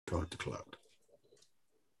God the cloud.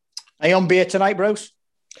 Are you on beer tonight, Bruce?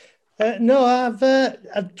 No,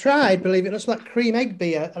 I've tried, believe it or not, some like cream egg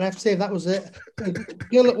beer, and I have to say that was it. A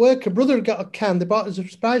girl at work, her brother got a can. They bought it as a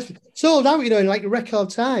surprise. Sold out, in like record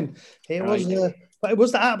time. It was, but it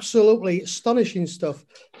was absolutely astonishing stuff.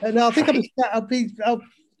 And I think I'll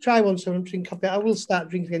try one soon and drink coffee. I will start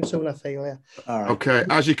drinking again soon, I feel. Yeah. All right. Okay,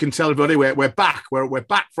 as you can tell, everybody, we're back. We're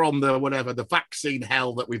back from the vaccine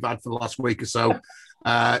hell that we've had for the last week or so.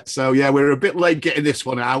 We're a bit late getting this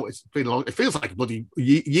one out. It's been long. It feels like a bloody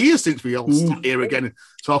years since we all stood here again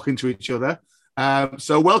talking to each other.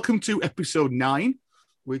 So welcome to episode 9,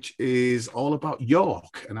 which is all about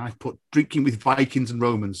York, and I've put drinking with Vikings and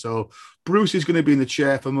Romans. So Bruce is going to be in the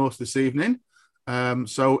chair for most this evening.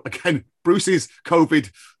 So again, Bruce's COVID.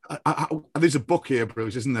 There's a book here,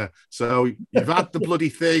 Bruce, isn't there? So you've had the bloody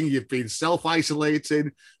thing. You've been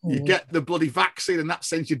self-isolating. You get the bloody vaccine, and that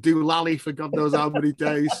sends you do lally for God knows how many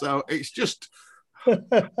days. So it's just. I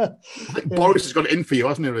think Boris has got it in for you,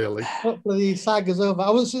 hasn't he? Really? Hopefully the saga's over. I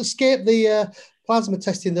was escaped the plasma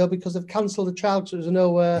testing though because they've cancelled the trial, so there's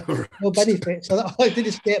no benefit. So I did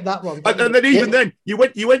escape that one. And then then you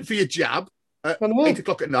went for your jab. At 8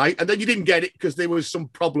 o'clock at night, and then you didn't get it because there was some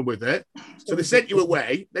problem with it. So they sent you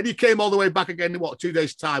away. Then you came all the way back again in 2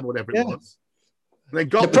 days' time, whatever it was. And then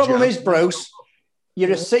got the problem is, Bruce,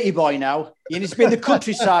 you're a city boy now. You need to be in the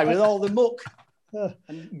countryside with all the muck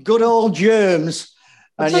and good old germs.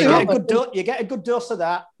 And you get a good dose of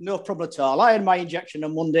that, no problem at all. I had my injection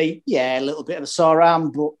on Monday. Yeah, a little bit of a sore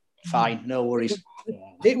arm, but fine, no worries.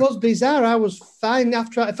 It was bizarre. I was fine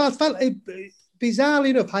after. If I felt it, bizarrely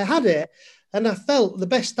enough, I had it. And I felt the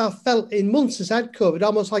best I've felt in months since I had COVID,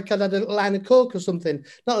 almost like I'd had a line of coke or something.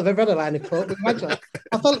 Not that I've ever had a line of coke, but imagine.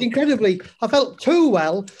 I felt too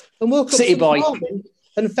well and woke up City boy morning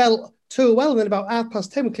and felt too well. And then about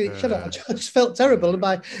 10:30, we cleared each other. I just felt terrible. And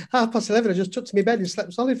by 11:30, I just took to my bed and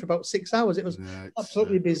slept solid for about 6 hours. It was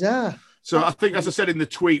absolutely bizarre. So I think, as I said in the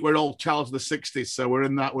tweet, we're all child of the 60s. So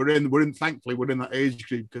thankfully, we're in that age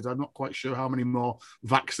group, because I'm not quite sure how many more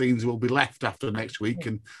vaccines will be left after next week,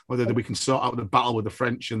 and whether we can sort out the battle with the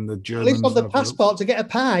French and the Germans. At least on the passport to get a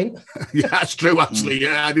pint. Yeah, that's true, actually.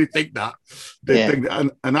 Yeah, I do think that.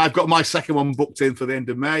 And I've got my second one booked in for the end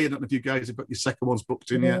of May. I don't know if you guys have got your second ones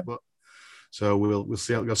booked in yet, but so we'll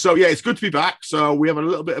see how it goes. So yeah, it's good to be back. So we have a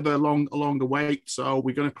little bit of a longer wait. So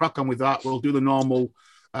we're going to crack on with that. We'll do the normal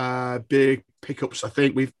big pickups. I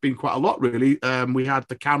think we've been quite a lot, really. We had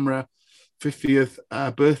the camera 50th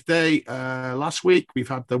birthday last week. We've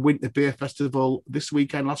had the Winter Beer Festival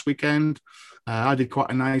last weekend. I did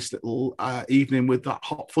quite a nice little evening with that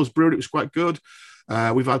Hot Fuzz Brewery. It was quite good.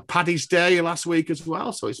 We've had Paddy's Day last week as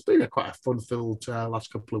well, so it's been quite a fun-filled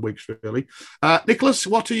last couple of weeks, really. Nicholas,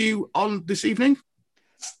 what are you on this evening?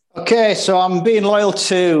 Okay, so I'm being loyal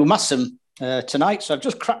to Massam tonight, so I've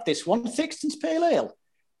just cracked this one, Thixton's Pale Ale.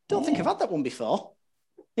 Don't think I've had that one before.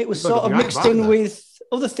 It was sort of mixed in with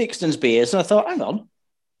other Thixton's beers, and I thought, hang on,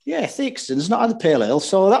 Thixton's not had the Pale Ale,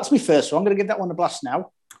 so that's my first one. I'm going to give that one a blast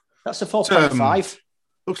now. That's a 4.5.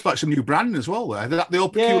 Looks like some new branding as well there. They all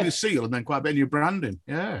peculiar seal and then quite a bit of new branding.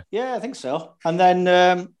 Yeah, I think so. And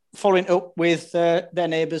then following up with their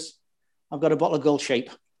neighbours, I've got a bottle of Gold Sheep,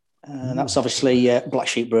 and that's obviously Black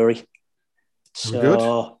Sheep Brewery. So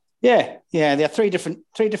good. Yeah, there are three different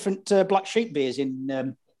Black Sheep beers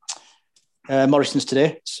in Morrison's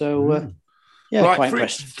today. So right, quite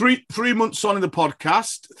impressed. Three months on in the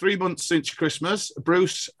podcast, 3 months since Christmas.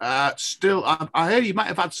 Bruce, still, I hear you might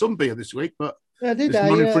have had some beer this week, but I did. There's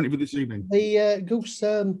none in front of you this evening. The Goose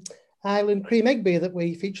Island cream egg beer that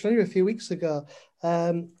we featured only a few weeks ago.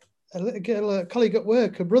 A colleague at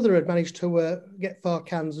work, her brother had managed to get 4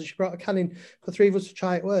 cans, and she brought a can in for 3 of us to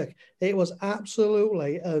try at work. It was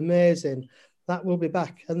absolutely amazing. That will be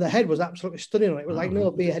back. And the head was absolutely stunning. It was like no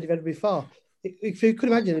beer head you've had before. If you could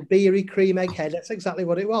imagine a beery cream egg head, that's exactly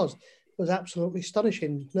what it was. It was absolutely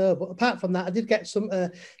astonishing. No, but apart from that, I did get some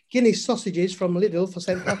Guinness sausages from Lidl for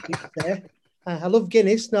St. Patrick's Day. I love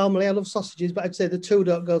Guinness. Normally, I love sausages, but I'd say the two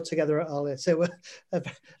don't go together at all. So an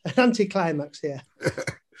anticlimax here.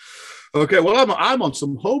 Okay, well, I'm on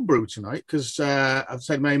some homebrew tonight because I've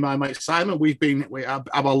said my mate Simon. We have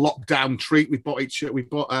a lockdown treat. We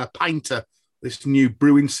bought a Pinter, this new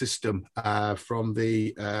brewing system from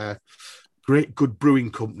the Great Good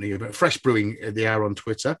Brewing Company, Fresh Brewing. They are on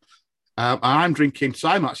Twitter. I'm drinking.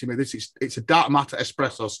 Simon actually made this. It's a dark matter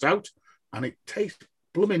espresso stout, and it tastes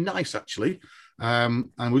blooming nice actually. And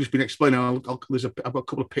we've just been explaining. I've got a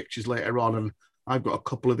couple of pictures later on, and I've got a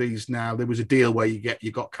couple of these now. There was a deal where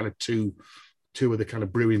you got kind of two two of the kind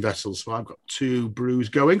of brewing vessels. So I've got 2 brews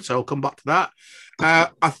going, so I'll come back to that.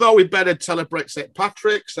 I thought we'd better celebrate St.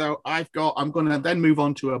 Patrick, so I'm going to then move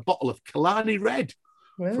on to a bottle of Killarney Red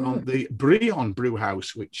from the Brion Brew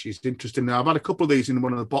House, which is interesting. Now, I've had a couple of these in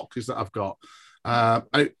one of the boxes that I've got.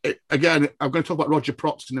 Again, I'm going to talk about Roger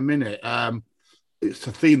Protz in a minute. It's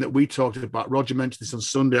a theme that we talked about. Roger mentioned this on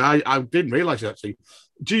Sunday. I didn't realise it, actually.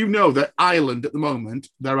 Do you know that Ireland at the moment,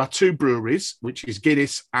 there are 2 breweries, which is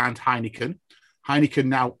Guinness and Heineken. Heineken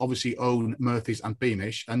now obviously own Murphy's and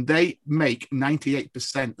Beamish, and they make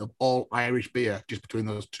 98% of all Irish beer just between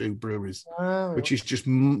those 2 breweries, which is just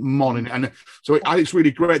morning. And so I think it's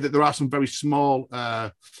really great that there are some very small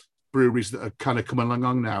breweries that are kind of coming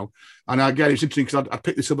along now. And again, it's interesting because I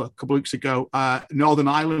picked this up a couple of weeks ago. Northern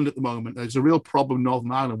Ireland at the moment, there's a real problem in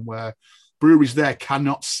Northern Ireland where breweries there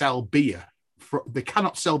cannot sell beer. They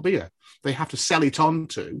cannot sell beer. They have to sell it on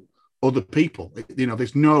to other people.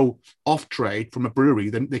 There's no off trade from a brewery.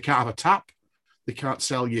 Then they can't have a tap. They can't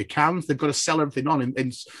sell your cans. They've got to sell everything on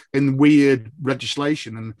in weird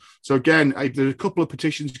legislation. And so again, there's a couple of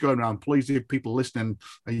petitions going around. Please, if people listening,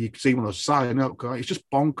 and you can see one of those sign up. It's just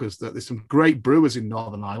bonkers that there's some great brewers in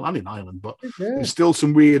Northern Ireland and in Ireland, but there's still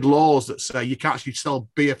some weird laws that say you can't actually sell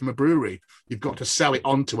beer from a brewery. You've got to sell it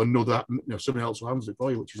on to another, someone else who owns it for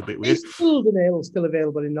you, which is a bit weird. Is Hilden Ale still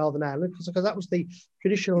available in Northern Ireland? Because that was the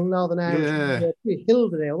traditional Northern Ireland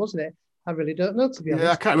Hilden Ale, wasn't it? I really don't know, to be honest.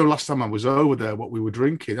 Yeah, I can't remember last time I was over there what we were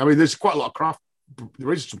drinking. I mean, there's quite a lot of craft.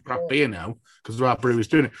 There is some craft beer now because there are breweries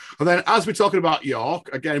doing it. And then, as we're talking about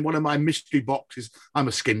York, again, one of my mystery boxes. I'm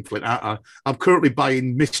a skinflint. I'm currently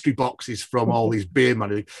buying mystery boxes from all these beer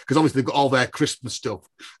manufacturers because obviously they've got all their Christmas stuff.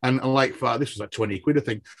 And like this was like 20 quid, I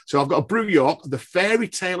think. So I've got a Brew York, the Fairy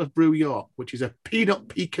Tale of Brew York, which is a peanut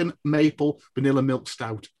pecan maple vanilla milk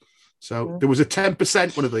stout. So there was a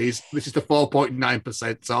 10% one of these. This is the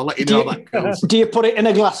 4.9%. So I'll let you know how that goes. Do you put it in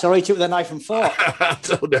a glass or eat it with a knife and fork? I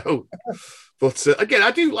don't know. But again, I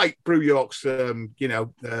do like Brew York's,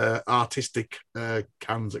 artistic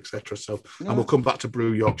cans, etc. So, and we'll come back to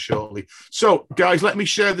Brew York shortly. So, guys, let me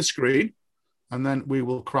share the screen, and then we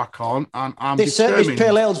will crack on. And this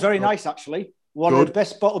pale ale is very nice, actually. One of the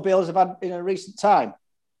best bottled ales I've had in a recent time.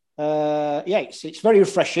 It's very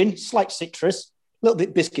refreshing, slight citrus. A little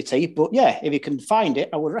bit biscuity, but if you can find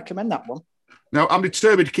it, I would recommend that one. Now, I'm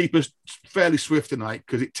determined to keep us fairly swift tonight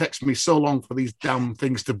because it takes me so long for these damn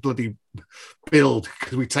things to bloody build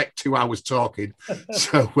because we take 2 hours talking.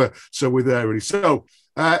 So we're there already. So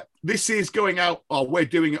this is going out, or we're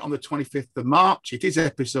doing it on the 25th of March. It is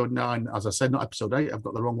episode 9, as I said, not episode 8. I've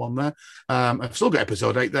got the wrong one there. I've still got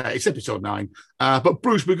episode 8 there. It's episode 9. But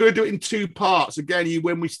Bruce, we're going to do it in 2 parts. Again,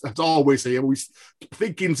 as always here, we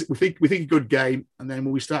think a good game, and then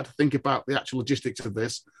when we start to think about the actual logistics of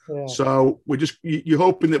this. Yeah. So you're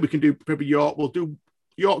hoping that we can do maybe York. We'll do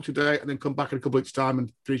York today and then come back in a couple of weeks' time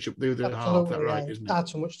and finish up the other half. That right, isn't it? Had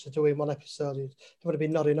so much to do in one episode. It would have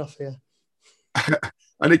been not enough here.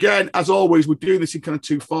 And again, as always, we're doing this in kind of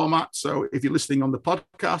 2 formats. So if you're listening on the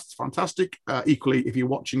podcast, fantastic. Equally, if you're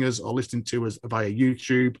watching us or listening to us via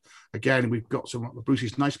YouTube, again, we've got some of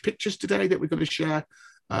Bruce's nice pictures today that we're going to share.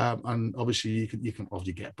 And obviously, you can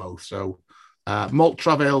obviously get both. So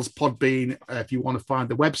MaltTravAle's Podbean, if you want to find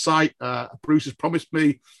the website, Bruce has promised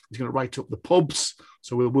me he's going to write up the pubs.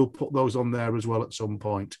 So we'll put those on there as well at some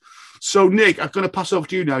point. So, Nick, I'm going to pass over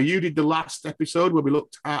to you now. You did the last episode where we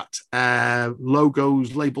looked at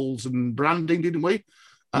logos, labels, and branding, didn't we?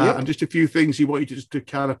 And just a few things you wanted just to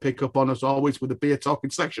kind of pick up on, as always, with the beer talking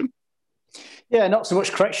section. Yeah, not so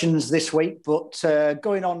much corrections this week, but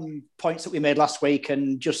going on points that we made last week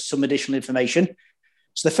and just some additional information.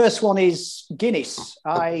 So the first one is Guinness.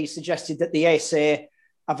 I suggested that the ASA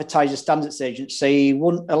Advertiser Standards Agency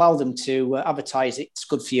wouldn't allow them to advertise it. It's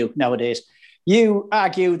good for you nowadays. You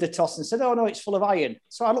argued the toss and said, oh, no, it's full of iron.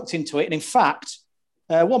 So I looked into it. And in fact,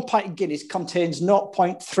 1 pint of Guinness contains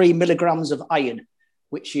 0.3 milligrams of iron,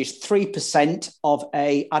 which is 3% of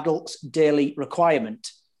an adult's daily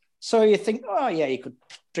requirement. So you think, oh, yeah, you could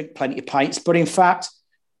drink plenty of pints. But in fact,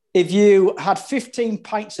 if you had 15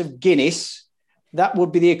 pints of Guinness, that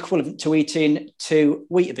would be the equivalent to eating 2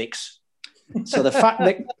 Weetabix. So the fact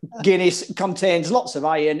that Guinness contains lots of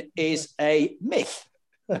iron is a myth,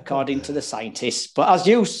 according to the scientists. But as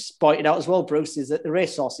you pointed out as well, Bruce, is that the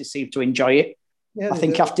racehorses seem to enjoy it. Yeah, I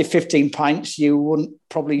think after 15 pints, you wouldn't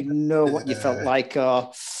probably know what you felt like.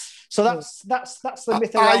 So that's the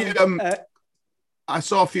myth around. I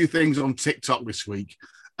saw a few things on TikTok this week.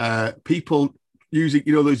 People using,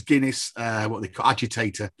 those Guinness, what they call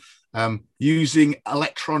agitator, using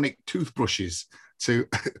electronic toothbrushes to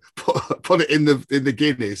put it in the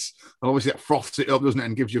Guinness. And obviously, that froths it up, doesn't it,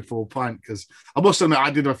 and gives you a full pint. Because I must admit, I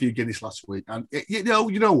did have a few Guinness last week, and you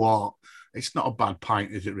know what? It's not a bad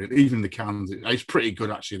pint, is it? Really, even the cans, it's pretty good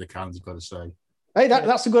actually. The cans, I've got to say. Hey,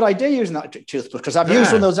 that's a good idea using that toothbrush, because I've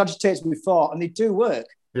used one of those agitators before, and they do work.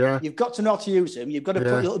 Yeah, you've got to know how to use them. You've got to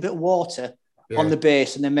put a little bit of water on the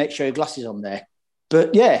base, and then make sure your glass is on there.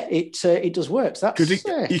 But yeah, it does work. So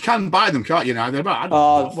that's, you can buy them, can't you? Now they're bad.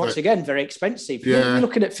 Once again, very expensive. You're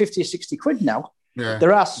looking at 50 or 60 quid now. Yeah.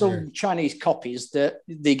 There are some Chinese copies that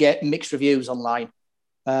they get mixed reviews online.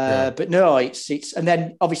 But no, it's and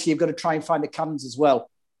then obviously you've got to try and find the cans as well.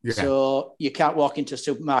 Yeah. So you can't walk into a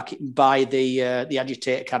supermarket and buy the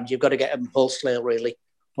agitator cans. You've got to get them wholesale, really,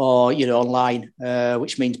 or online,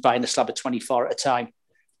 which means buying a slab of 24 at a time.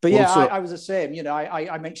 But yeah, I was the same.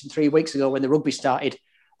 I mentioned 3 weeks ago when the rugby started,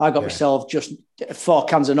 I got myself just 4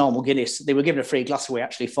 cans of normal Guinness. They were giving a free glass away,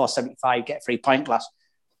 actually, $4.75, get a free pint glass.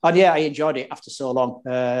 And yeah, I enjoyed it after so long.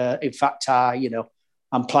 In fact,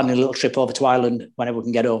 I'm planning a little trip over to Ireland whenever we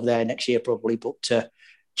can get over there next year, probably. But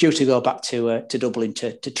due to go back to Dublin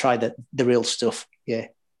to try the real stuff. Yeah.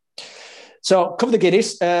 So cover the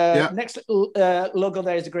Guinness. Next little logo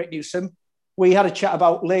there is the Great Newsome. We had a chat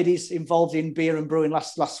about ladies involved in beer and brewing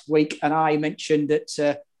last week, and I mentioned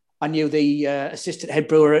that I knew the assistant head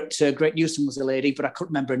brewer at Great Newsome was a lady, but I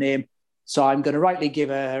couldn't remember her name. So I'm going to rightly give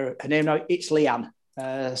her name now. It's Leanne.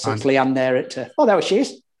 It's Leanne there at... there she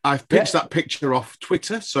is. I've picked that picture off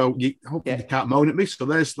Twitter, so you can't moan at me. So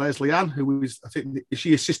there's Leanne, who is, I think, is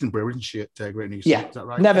she assistant brewer, isn't she, at Great Newsome? Yeah, is that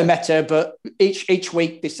right? Never met her, but each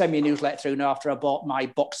week they send me a newsletter through now after I bought my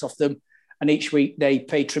box off them. And each week they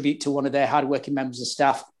pay tribute to one of their hardworking members of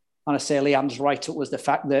staff. And I say Leanne's write-up was the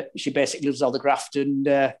fact that she basically lives all the graft and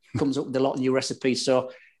comes up with a lot of new recipes. So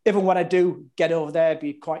even when I do get over there, it'd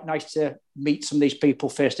be quite nice to meet some of these people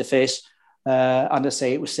face to face. And I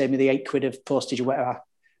say it was saving me the £8 of postage or whatever,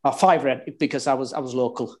 or £5 because I was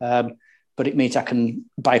local. But it means I can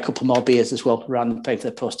buy a couple more beers as well rather than paying for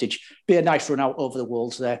the postage. Be a nice run out over the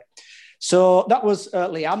walls there. So that was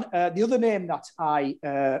Leanne. The other name that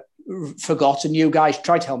I forgot and you guys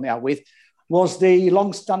tried to help me out with was the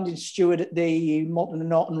long-standing steward at the Malton and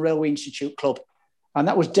Norton Railway Institute Club. And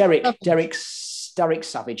that was Derek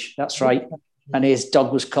Savage. That's right. And his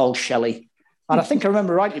dog was called Shelley. And I think I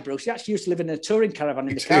remember rightly, Bruce, he actually used to live in a touring caravan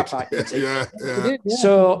in the car park. Yeah.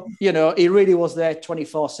 So, he really was there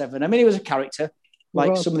 24/7. I mean, he was a character,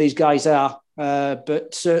 like some of these guys are.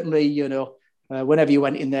 But certainly, whenever you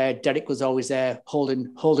went in there, Derek was always there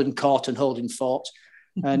holding court and holding fort.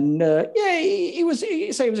 And he was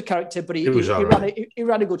a character, but he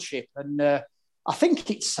ran a good ship. And I think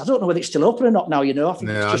I don't know whether it's still open or not now, I think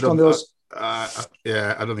it's just one of those. I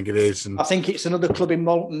don't think it is. And I think it's another club in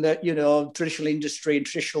Malton that, traditional industry and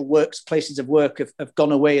traditional places of work have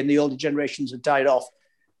gone away and the older generations have died off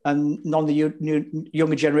and none of the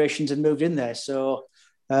younger generations have moved in there. So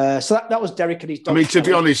that was Derek and his dog. I mean, to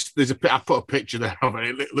be honest, I put a picture there of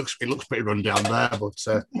it. It looks pretty run down there.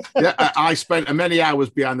 But I spent many hours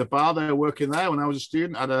behind the bar there working there when I was a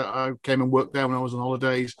student. I came and worked there when I was on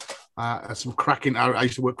holidays. Some cracking. I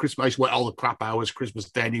used to work Christmas. I used to work all the crap hours: Christmas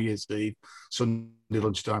Day, New Year's Eve, Sunday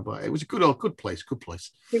lunchtime. But it was a good place.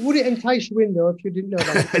 Would it entice you in though if you didn't know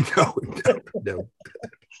that? No.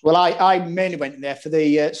 Well, I mainly went in there for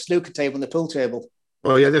the snooker table and the pool table.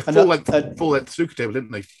 Oh yeah, they're full length snooker table,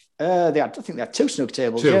 didn't they? I think they had 2 snooker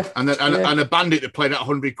tables. 2, yeah. and a bandit that played at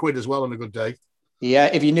 £100 as well on a good day. Yeah,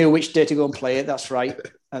 if you knew which day to go and play it, that's right.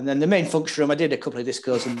 And then the main function room, I did a couple of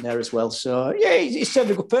discos in there as well. So yeah, it served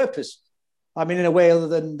a good purpose. I mean, in a way, other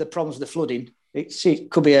than the problems with the flooding, it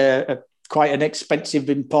could be quite an expensive,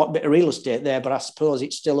 important bit of real estate there. But I suppose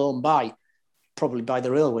it's still owned probably by the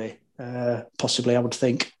railway, possibly. I would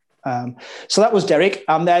think. So that was Derek.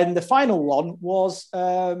 And then the final one was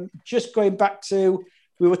just going back to,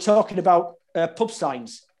 we were talking about pub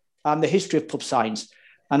signs and the history of pub signs.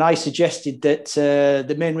 And I suggested that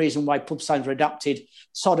the main reason why pub signs were adapted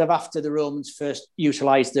sort of after the Romans first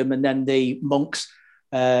utilised them and then the monks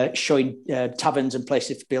showing taverns and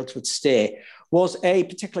places to be able to stay was a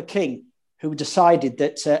particular king who decided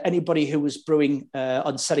that anybody who was brewing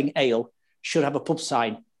and selling ale should have a pub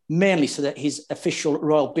sign, mainly so that his official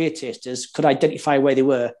royal beer tasters could identify where they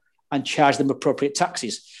were and charge them appropriate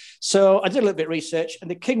taxes. So I did a little bit of research, and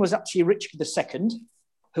the king was actually Richard II,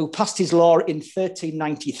 who passed his law in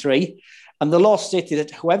 1393. And the law stated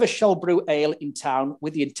that whoever shall brew ale in town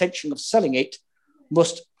with the intention of selling it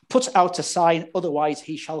must put out a sign, otherwise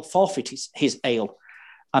he shall forfeit his ale.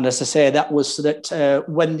 And as I say, that was so that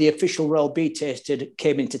when the official royal beer taster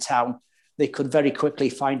came into town, they could very quickly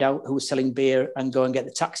find out who was selling beer and go and get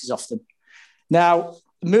the taxes off them. Now,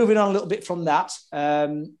 moving on a little bit from that,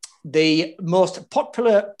 the most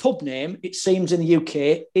popular pub name, it seems, in the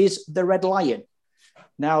UK is the Red Lion.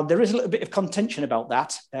 Now, there is a little bit of contention about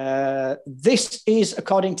that. This is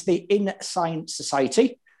according to the In Science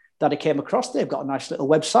Society that I came across. They've got a nice little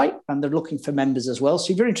website and they're looking for members as well.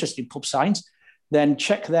 So if you're interested in pub signs, then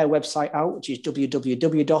check their website out, which is can't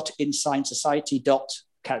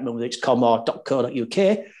remember whether it's .com or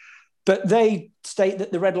 .co.uk. But they state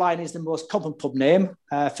that the Red Lion is the most common pub name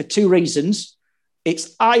for two reasons.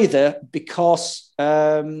 It's either because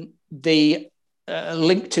the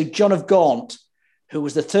link to John of Gaunt, who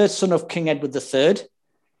was the third son of King Edward III,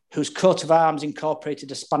 whose coat of arms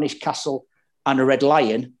incorporated a Spanish castle and a red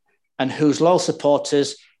lion, and whose loyal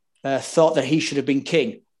supporters thought that he should have been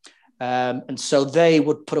king. And so they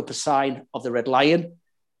would put up a sign of the Red Lion.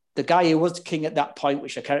 The guy who was king at that point,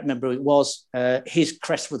 which I can't remember who it was, his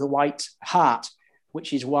crest was a white hart,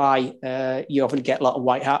 which is why you often get a lot of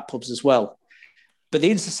white hart pubs as well. But the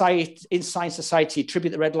In Science Society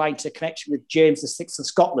attribute the Red Lion to a connection with James VI of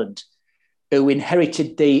Scotland, who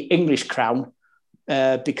inherited the English crown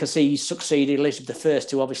because he succeeded Elizabeth I,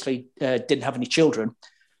 who obviously didn't have any children.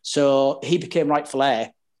 So he became rightful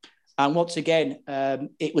heir. And once again,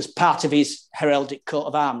 it was part of his heraldic coat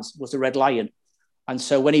of arms was the Red Lion. And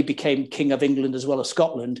so when he became King of England as well as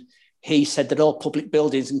Scotland, he said that all public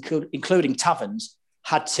buildings, including taverns,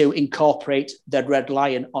 had to incorporate the Red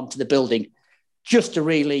Lion onto the building just to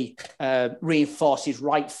really reinforce his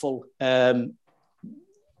rightful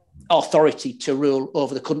authority to rule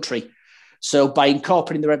over the country. So by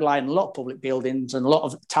incorporating the Red Lion in a lot of public buildings and a lot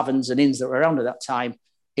of taverns and inns that were around at that time,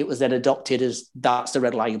 it was then adopted as that's the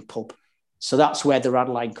Red Lion pub. So that's where the Red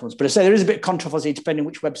Lion comes. But I say there is a bit of controversy depending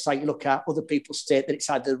which website you look at. Other people state that it's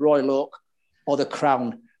either the Royal Oak or the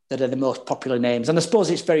Crown that are the most popular names. And I suppose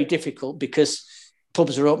it's very difficult because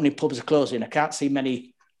pubs are opening, pubs are closing. I can't see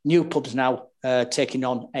many new pubs now taking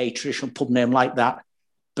on a traditional pub name like that.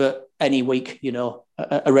 But any week, you know,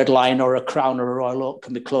 a Red Lion or a Crown or a Royal Oak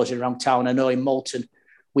can be closing around town. I know in Malton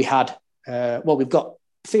we had, we've got,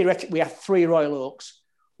 theoretically, we have 3 Royal Oaks.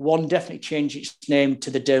 One definitely changed its name to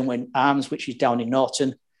the Derwent Arms, which is down in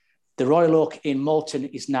Norton. The Royal Oak in Malton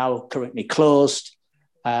is now currently closed.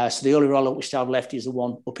 So the only Royal Oak we still have left is the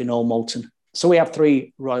one up in Old Malton. So we have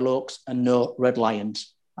 3 Royal Oaks and no Red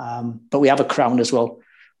Lions. But we have a Crown as well.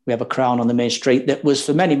 We have a Crown on the main street that was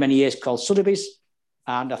for many, many years called Sotheby's.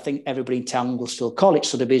 And I think everybody in town will still call it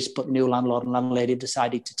Sotheby's, but the new landlord and landlady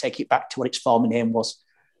decided to take it back to what its former name was,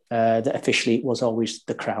 that officially it was always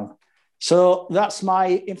the Crown. So that's my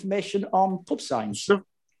information on pub signs. So,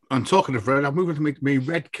 I'm talking of red. I'm moving to make me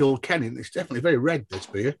red Kilkenny. It's definitely very red, this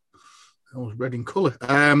beer. It was red in colour.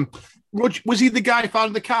 Was he the guy who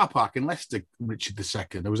found the car park in Leicester, Richard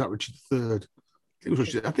II? Or was that Richard III? I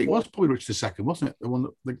think it was probably Richard II, wasn't it? The one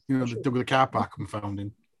that the dug the car park and found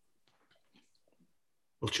him.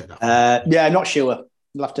 We'll check that. Yeah, not sure.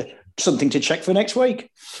 We'll have to something to check for next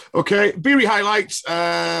week. Okay, beery highlights.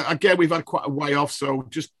 Again, we've had quite a way off, so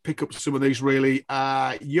just pick up some of these really.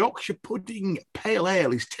 Yorkshire Pudding Pale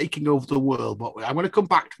Ale is taking over the world, but I'm going to come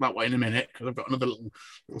back to that one in a minute because I've got another little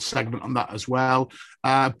segment on that as well.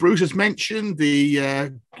 Bruce has mentioned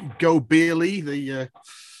the Go Beerly, the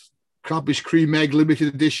Crabish Cream Egg limited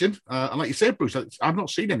edition. And like you said, Bruce, I've not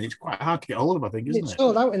seen any. It's quite hard to get hold of, I think, isn't it? It's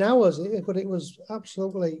sold out in hours, but it was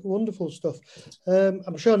absolutely wonderful stuff.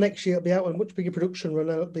 I'm sure next year it'll be out on a much bigger production run.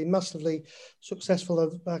 It'll be massively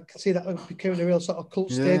successful. I can see that becoming a real sort of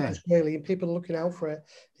cult status, really, and people are looking out for it.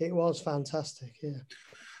 It was fantastic, yeah.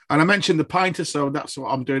 And I mentioned the Pinter, so that's what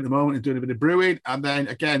I'm doing at the moment, I'm doing a bit of brewing. And then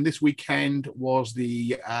again, this weekend was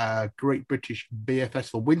the Great British Beer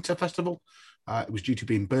Festival, Winter Festival. It was due to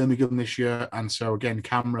be in Birmingham this year. And so again,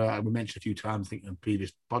 Camera, we mentioned a few times, I think in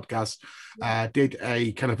previous podcasts, did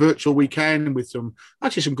a kind of virtual weekend with some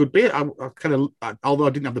good beer. Although I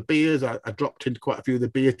didn't have the beers, I dropped into quite a few of the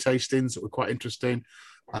beer tastings that were quite interesting.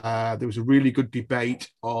 There was a really good debate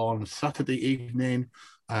on Saturday evening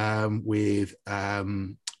with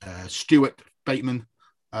Stuart Bateman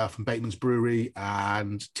from Bateman's Brewery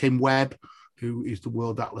and Tim Webb, who is the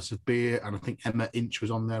World Atlas of Beer, and I think Emma Inch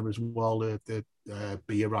was on there as well, the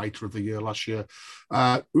beer writer of the year last year.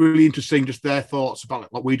 Really interesting, just their thoughts about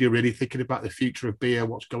what we do, really thinking about the future of beer,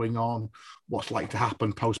 what's going on, what's like to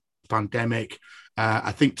happen post-pandemic.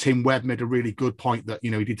 I think Tim Webb made a really good point that, he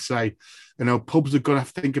did say, pubs are going to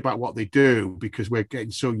have to think about what they do because we're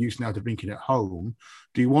getting so used now to drinking at home.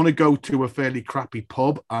 Do you want to go to a fairly crappy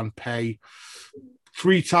pub and pay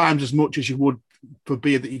 3 times as much as you would for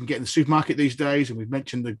beer that you can get in the supermarket these days? And we've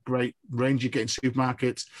mentioned the great range you get in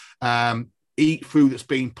supermarkets. eat food that's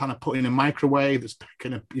been kind of put in a microwave, that's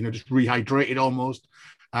kind of, just rehydrated almost,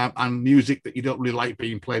 and music that you don't really like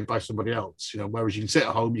being played by somebody else. Whereas you can sit at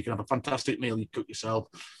home, you can have a fantastic meal, you cook yourself,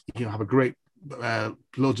 you can have a great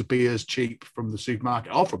loads of beers cheap from the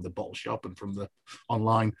supermarket or from the bottle shop and from the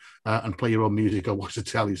online, and play your own music or watch the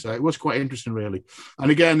telly. So it was quite interesting, really.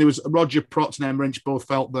 And again, there was Roger Protz and Emmerich both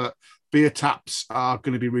felt that beer taps are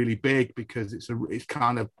going to be really big because it's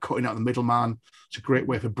kind of cutting out the middleman. It's a great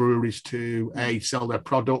way for breweries to sell their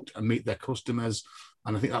product and meet their customers.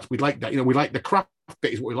 And I think we like that. We like the craft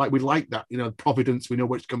bit is what we like. We like that, Providence, we know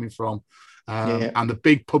where it's coming from. And the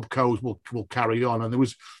big pub codes will carry on. And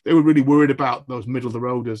they were really worried about those middle of the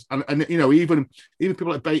roaders. And even people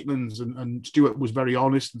like Bateman's and Stuart was very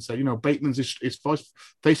honest and said, Bateman's is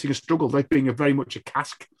facing a struggle. They've been very much a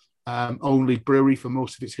cask only brewery for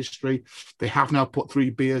most of its history. They have now put 3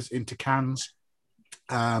 beers into cans.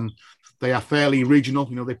 They are fairly regional.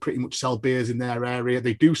 They pretty much sell beers in their area.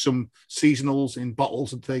 They do some seasonals in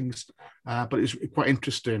bottles and things, but it's quite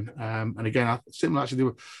interesting. And again, similar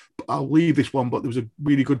actually, I'll leave this one, but there was a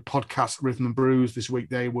really good podcast, Rhythm and Brews, this week.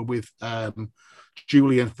 They were with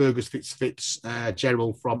Julie and Fergus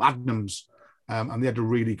Fitzgerald from Adnams. And they had a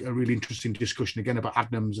really interesting discussion again about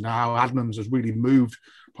Adnams and how Adnams has really moved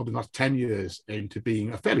probably the last 10 years into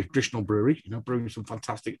being a fairly traditional brewery, brewing some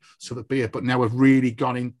fantastic sort of beer, but now have really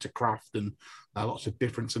gone into craft and lots of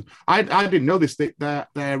difference. And I didn't know this, that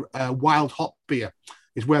their wild hop beer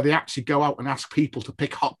is where they actually go out and ask people to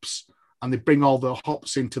pick hops, and they bring all the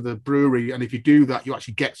hops into the brewery. And if you do that, you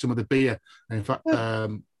actually get some of the beer. And in fact,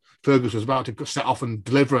 Fergus was about to set off and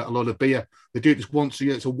deliver a load of beer. They do it just once a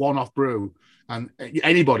year. It's a one-off brew. And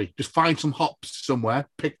anybody, just find some hops somewhere,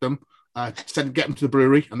 pick them, get them to the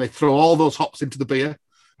brewery, and they throw all those hops into the beer,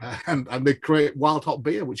 and they create wild hop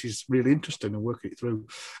beer, which is really interesting and working it through.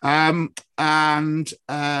 The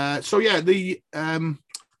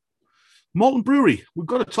Malton Brewery. We've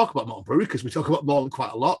got to talk about Malton Brewery because we talk about Malton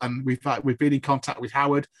quite a lot, and we've been in contact with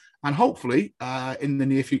Howard, and hopefully in the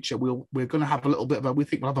near future we're going to have a little bit of we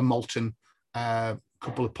think we'll have a Malton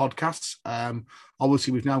couple of podcasts.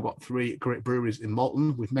 Obviously, we've now got 3 great breweries in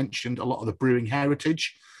Malton. We've mentioned a lot of the brewing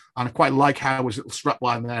heritage, and I quite like Howard's little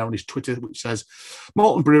strapline there on his Twitter, which says,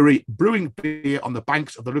 Malton Brewery, brewing beer on the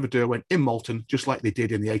banks of the River Derwent in Malton, just like they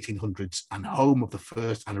did in the 1800s, and home of the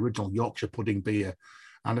first and original Yorkshire pudding beer.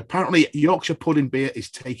 And apparently Yorkshire pudding beer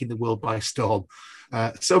is taking the world by storm.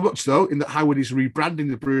 So much so in that Howard is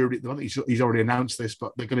rebranding the brewery. He's already announced this,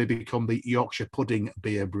 but they're going to become the Yorkshire Pudding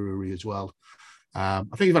Beer Brewery as well. I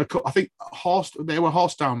think you've had they were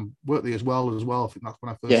Horsedown, weren't they, as well? I think that's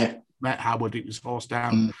when I first met Howard. It was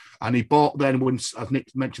Horsedown, and he bought then, when, as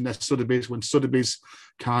Nick mentioned, their Sotheby's, when Sotheby's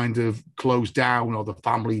kind of closed down, or the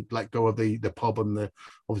family let go of the pub, and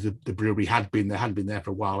obviously the brewery hadn't been there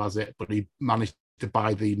for a while, has it? But he managed to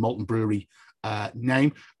buy the Malton Brewery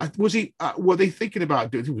name. Were they thinking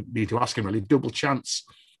about doing? We need to ask him really. Double Chance,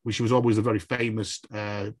 which was always a very famous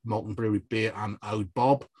Malton Brewery beer, and Owd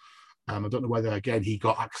Bob. I don't know whether, again, he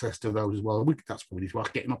got access to those as well. That's what we need to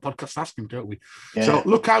get him on podcast, ask him, don't we? Yeah. So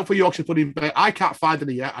look out for Yorkshire pudding beer. I can't find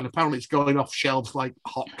any yet, and apparently it's going off shelves like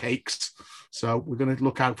hotcakes. So we're going to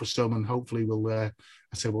look out for some, and hopefully we'll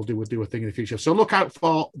do a thing in the future. So look out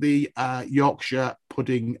for the Yorkshire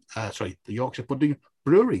Pudding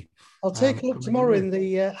Brewery. I'll take a look tomorrow in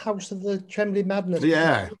the House of the Trembling Madness.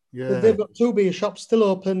 Yeah. They've got 2 beer shops still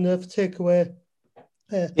open for takeaway.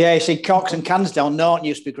 Yeah, you see, Corks and Cansdale, Norton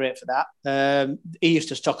used to be great for that. He used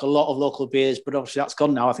to stock a lot of local beers, but obviously that's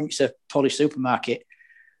gone now. I think it's a Polish supermarket,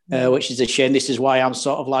 which is a shame. This is why I'm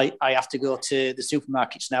sort of like, I have to go to the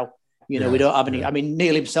supermarkets now. We don't have any. Yeah. I mean,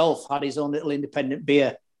 Neil himself had his own little independent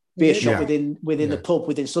beer shop within the pub,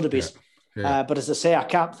 within Sotheby's. Yeah. But as I say, I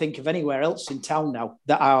can't think of anywhere else in town now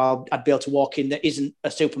that I'd be able to walk in that isn't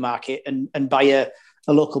a supermarket and buy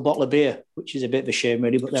a local bottle of beer, which is a bit of a shame,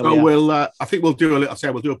 really. But I think we'll do a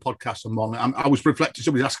podcast on one. I was reflecting.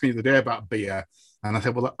 Somebody was asking me the other day about beer, and I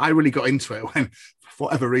said, well, I really got into it when, for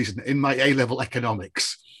whatever reason, in my A-level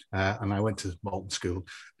economics, and I went to Malton School.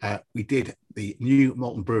 We did the new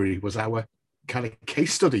Malton Brewery was our kind of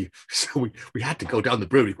case study. So we had to go down the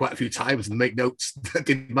brewery quite a few times and make notes that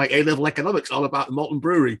did my A-level economics all about the Malton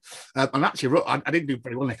Brewery. And actually I didn't do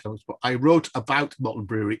very well in economics, but I wrote about Malton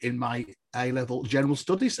Brewery in my A-level general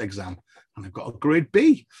studies exam, and I got a grade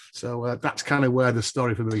B. So that's kind of where the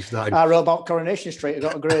story for me started. I wrote about Coronation Street. I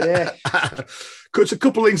got a grade A. It's a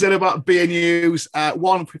couple of things then about beer news.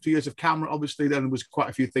 50 years of camera, obviously. Then there was quite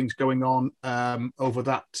a few things going on over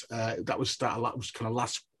that. That was kind of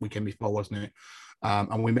last weekend before, wasn't it?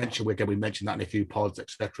 And we mentioned that in a few pods,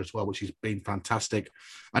 etc. as well, which has been fantastic.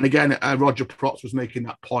 And again, Roger Protz was making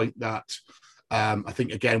that point that I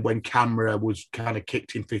think, again, when camera was kind of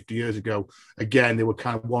kicked in 50 years ago, again, there were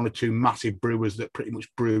kind of one or two massive brewers that pretty much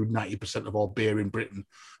brewed 90% of all beer in Britain.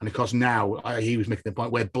 And of course, now he was making the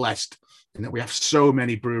point, we're blessed in that we have so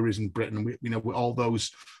many breweries in Britain. We, with all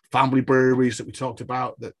those family breweries that we talked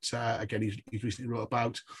about, that, again, he's recently wrote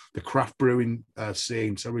about, the craft brewing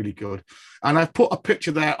scene. So really good. And I've put a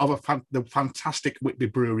picture there of the fantastic Whitby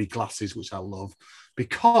Brewery glasses, which I love,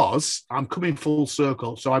 because I'm coming full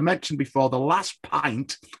circle. So I mentioned before, the last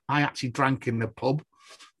pint I actually drank in the pub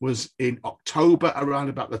was in October, around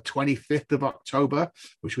about the 25th of October,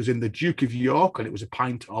 which was in the Duke of York, and it was a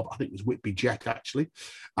pint of, I think it was Whitby Jet, actually.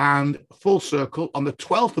 And full circle, on the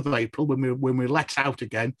 12th of April, when we let out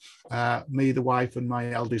again, me, the wife, and my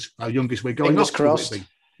youngest, we're going off to Whitby.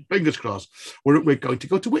 Fingers crossed. We're going to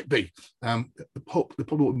go to Whitby. The pub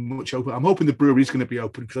won't be much open. I'm hoping the brewery is going to be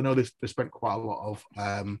open, because I know they spent quite a lot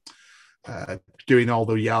of doing all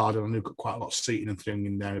the yard, and they've got quite a lot of seating and thing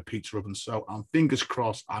in there, a pizza oven. So I'm fingers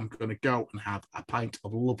crossed I'm going to go and have a pint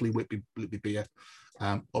of lovely Whitby beer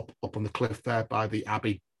up on the cliff there by the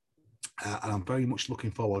Abbey. And I'm very much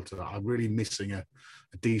looking forward to that. I'm really missing a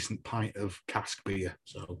decent pint of cask beer.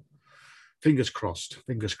 So fingers crossed.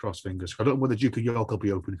 I don't know whether Duke of York will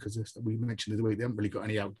be open, because we mentioned the other week they haven't really got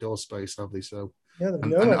any outdoor space, have they? So yeah,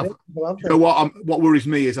 what worries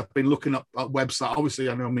me is I've been looking up at website. Obviously,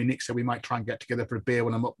 I know me and Nick said we might try and get together for a beer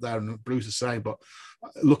when I'm up there, and Bruce is saying, but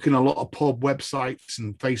looking at a lot of pub websites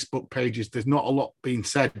and Facebook pages, there's not a lot being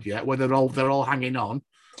said yet. Whether they're all hanging on.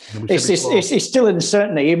 It's still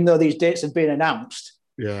uncertainty, even though these dates have been announced.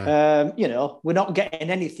 Yeah. We're not getting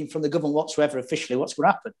anything from the government whatsoever officially what's going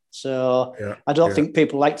to happen. So I don't think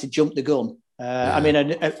people like to jump the gun. I mean,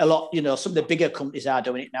 a lot, some of the bigger companies are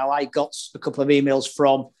doing it now. I got a couple of emails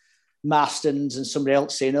from Marston's and somebody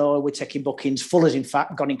else saying, we're taking bookings. Fuller's, in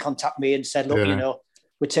fact, got in contact with me and said, look,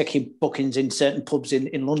 we're taking bookings in certain pubs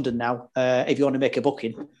in London now, if you want to make a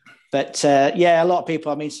booking. But a lot of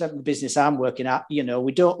people, I mean, certainly the business I'm working at,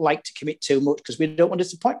 we don't like to commit too much, because we don't want to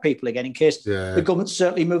disappoint people again, in case the government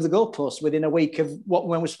certainly move the goalposts within a week of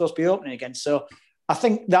when we're supposed to be opening again. So I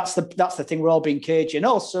think that's the thing, we're all being cagey. And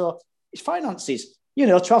also it's finances, to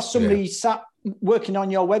have somebody sat working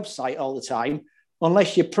on your website all the time,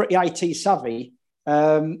 unless you're pretty IT savvy,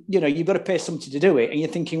 you've got to pay somebody to do it. And you're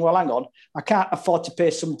thinking, well, hang on, I can't afford to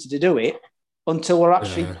pay somebody to do it until we're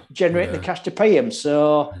actually generating the cash to pay him.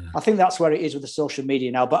 So I think that's where it is with the social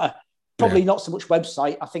media now. But probably not so much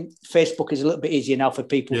website. I think Facebook is a little bit easier now for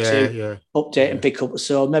people to update and pick up.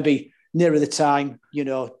 So maybe nearer the time,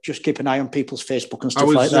 just keep an eye on people's Facebook and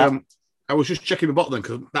stuff like that. I was just checking the bottle then,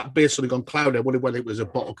 because that beer's suddenly gone cloudy. I wondered whether it was a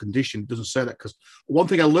bottle condition. It doesn't say that, because one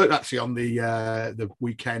thing I learned actually on the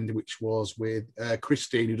weekend, which was with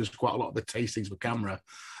Christine, who does quite a lot of the tastings for camera.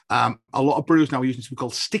 A lot of brewers now are using something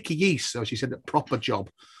called sticky yeast. So she said that Proper Job,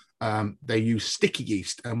 they use sticky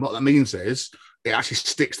yeast. And what that means is it actually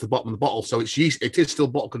sticks to the bottom of the bottle. So it's yeast, it is still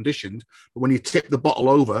bottle conditioned, but when you tip the bottle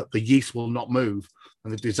over, the yeast will not move.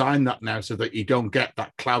 And they've designed that now so that you don't get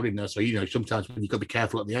that cloudiness. So, sometimes you've got to be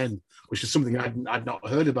careful at the end, which is something I'd not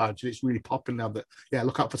heard about. So it's really popping now that,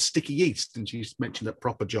 look out for sticky yeast. And she's mentioned that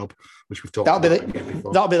Proper Job, which we've talked about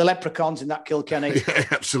before. That'll be the leprechauns in that Kilkenny. Yeah,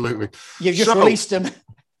 absolutely. You've just released them.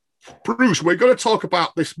 Bruce, we're going to talk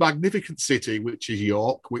about this magnificent city, which is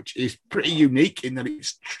York, which is pretty unique in that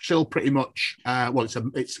it's still pretty much,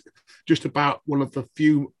 it's just about one of the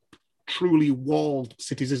few truly walled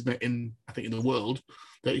cities, isn't it, in the world,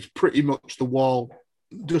 that is pretty much the wall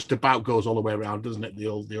just about goes all the way around, doesn't it, the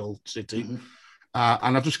old city.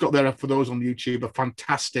 And I've just got there, for those on YouTube, a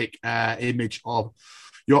fantastic image of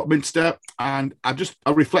York Minster, and I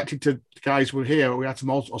reflected to the guys who were here. We had some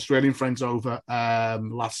Australian friends over 2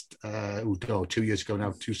 years ago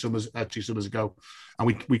now, two summers ago,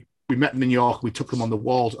 and we met them in York. We took them on the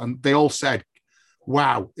walls, and they all said,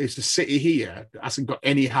 wow, it's the city here that hasn't got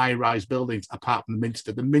any high-rise buildings apart from the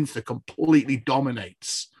Minster. The Minster completely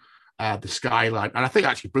dominates the skyline. And I think,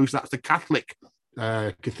 actually, Bruce, that's the Catholic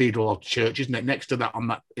cathedral or church, isn't it? Next to that, on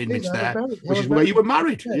that image there, which is where you were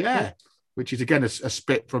married. Yeah. Which is, again, a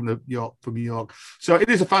spit from York. So it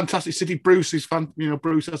is a fantastic city. Bruce has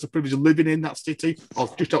the privilege of living in that city, or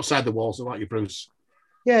just outside the walls, aren't you, Bruce?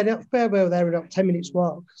 Yeah, not fair. We're there, about 10 minutes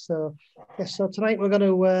walk. So, so tonight we're going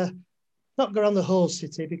to not go around the whole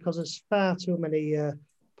city, because there's far too many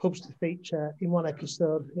pubs to feature in one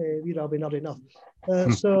episode. You'd all be nodding off.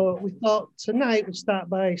 So we thought tonight we'd start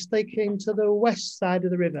by staking to the west side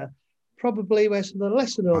of the river, probably where some of the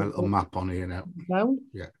lesser known. A little map on here now. Found.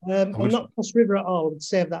 Yeah. And not cross river at all. We'd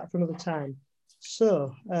save that for another time.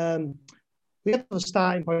 So we have a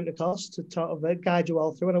starting point, of course, to sort of guide you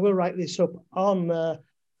all through. And I will write this up on the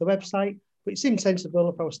website. But it seemed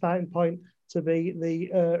sensible for our starting point to be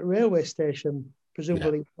the railway station.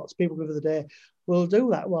 Presumably, lots of people over the day will do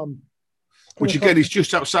that one. Which again is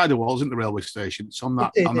just outside the walls, isn't the railway station? It's on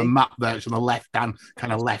that on the map there. It's on the left-hand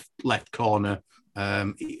kind of left corner.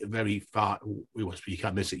 Very far. You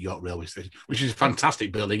can't miss it, York Railway Station, which is a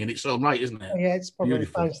fantastic building in its own right, isn't it? Yeah, it's probably the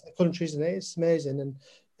finest in the country, isn't it? It's amazing. And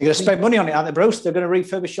you're going to spend money on it, aren't they, Bruce? They're going to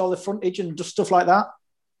refurbish all the frontage and just stuff like that.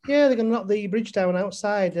 Yeah, they're going to knock the bridge down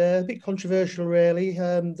outside. A bit controversial, really.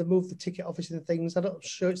 They moved the ticket office and things. I'm not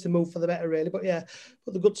sure it's the move for the better, really. But yeah,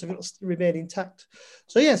 but the guts of it will remain intact.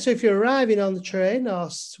 So yeah, so if you're arriving on the train or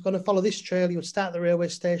going to follow this trail, you'll start at the railway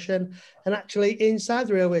station and actually inside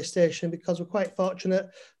the railway station, because we're quite fortunate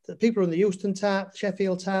that people run the Euston tap,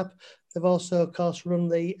 Sheffield tap. They've also, of course, run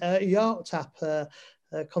the York tap,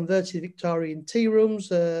 converted Victorian tea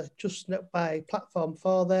rooms just by platform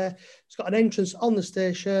 4 there. It's got an entrance on the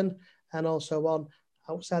station and also one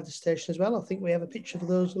outside the station as well. I think we have a picture of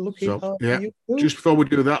those looking. So, yeah, just before we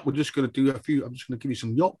do that, we're just going to do a few. I'm just going to give you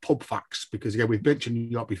some York pub facts because, again, we've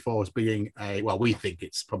mentioned York before as being we think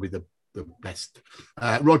it's probably the best.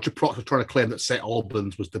 Roger Proctor was trying to claim that St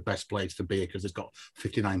Albans was the best place to be because it's got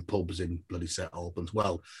 59 pubs in bloody St Albans.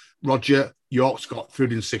 Well, Roger, York's got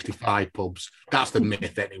 365 pubs. That's the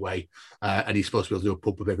myth anyway. And he's supposed to be able to do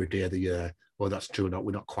a pub with every day of the year. Well, that's true or not,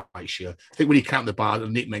 we're not quite sure. I think when you count the bars,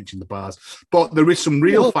 and Nick mentioned the bars, but there is some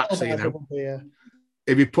real facts here.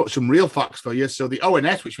 If you put some real facts for you, so the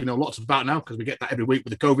ONS, which we know lots about now because we get that every week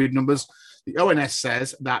with the COVID numbers, the ONS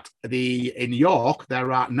says that in York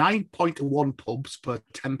there are 9.1 pubs per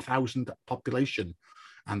 10,000 population,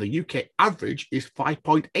 and the UK average is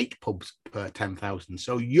 5.8 pubs per 10,000.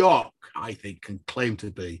 So York, I think, can claim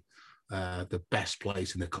to be the best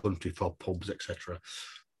place in the country for pubs, etc.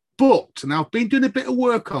 But now I've been doing a bit of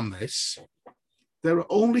work on this. There are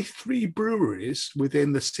only 3 breweries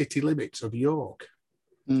within the city limits of York.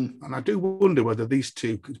 And I do wonder whether these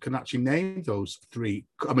two can actually name those 3.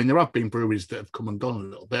 I mean, there have been breweries that have come and gone a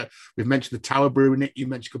little bit. We've mentioned the Tower Brewery, Nick, you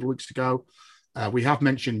mentioned a couple of weeks ago. We have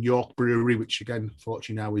mentioned York Brewery, which again,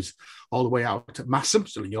 fortunately now is all the way out at Massam,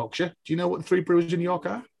 still in Yorkshire. Do you know what the 3 breweries in York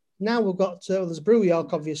are? Now we've got, there's Brew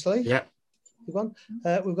York, obviously. Yeah. We've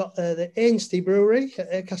got the Ainsty Brewery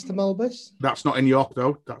at Castor Mulbus. That's not in York,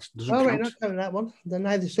 though. That doesn't count. Right, not counting that one. Then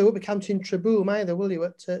neither, so we'll be counting Treboom either, will you,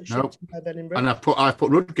 at no. Edinburgh? And I've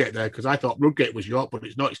put Rudgate there because I thought Rudgate was York, but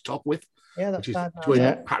it's not. It's Topwith. Yeah, that's bad. Between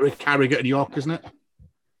Harrogate and York, isn't it?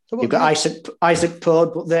 So you've got Isaac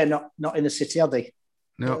Pode, but they're not in the city, are they?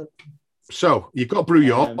 No. So you've got Brew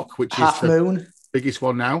York, which Half is the Moon, biggest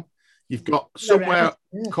one now. You've got somewhere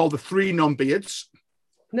called the 3 Non-Beards.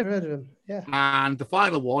 Never heard of them. Yeah. And the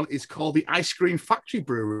final one is called the Ice Cream Factory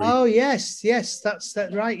Brewery. Oh, yes, that's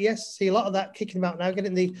right. Yes, see a lot of that kicking about now,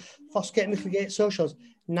 getting the Fossgate, Micklegate socials.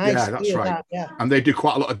 Nice. Yeah, that's right. Yeah. And they do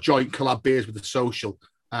quite a lot of joint collab beers with the social.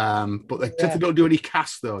 But they tend to don't do any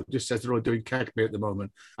casts, though. It just says they're only doing keg beer at the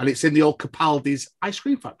moment. And it's in the old Capaldi's Ice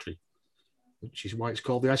Cream Factory, which is why it's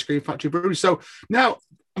called the Ice Cream Factory Brewery. So now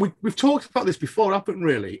we've talked about this before, haven't we,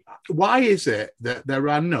 really? Why is it that there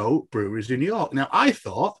are no breweries in New York? Now, I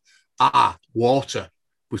thought, water.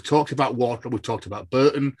 We've talked about water. We've talked about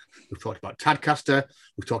Burton. We've talked about Tadcaster.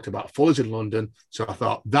 We've talked about Fuller's in London. So I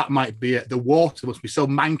thought that might be it. The water must be so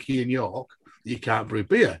manky in York that you can't brew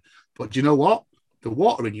beer. But do you know what? The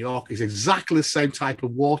water in York is exactly the same type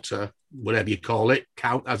of water, whatever you call it,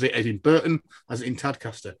 count as it is in Burton, as it in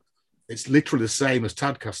Tadcaster. It's literally the same as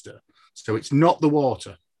Tadcaster. So it's not the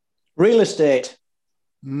water. Real estate.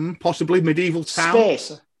 Possibly medieval town.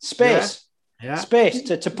 Space. Yeah. Space.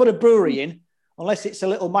 To put a brewery in, unless it's a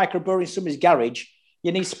little microbrewery in somebody's garage,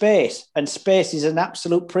 you need space. And space is an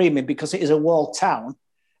absolute premium because it is a walled town.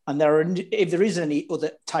 And if there is any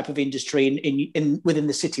other type of industry in within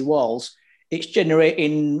the city walls, it's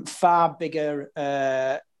generating far bigger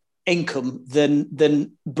income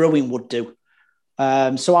than brewing would do.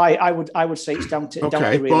 So I would say it's down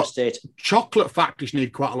to real estate. Chocolate factories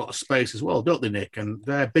need quite a lot of space as well, don't they, Nick? And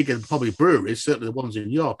they're bigger than probably breweries. Certainly the ones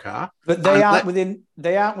in York are. But they aren't within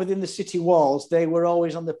the city walls. They were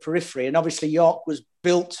always on the periphery, and obviously York was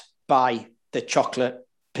built by the chocolate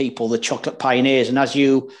people, the chocolate pioneers. And as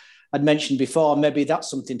you had mentioned before, maybe that's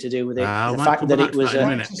something to do with it. The fact that it was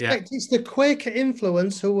it's the Quaker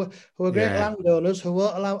influence who were great landowners who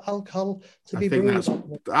won't allow alcohol to be brewed.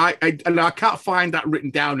 I can't find that written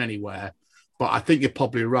down anywhere, but I think you're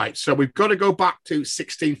probably right. So we've got to go back to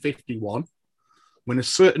 1651 when a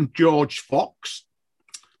certain George Fox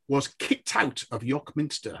was kicked out of York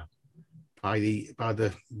Minster by the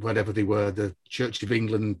whatever they were, the Church of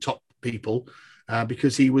England top people,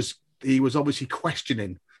 because he was obviously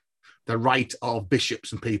questioning the right of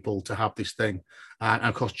bishops and people to have this thing. And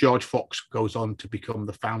of course, George Fox goes on to become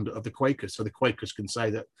the founder of the Quakers. So the Quakers can say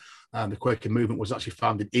that the Quaker movement was actually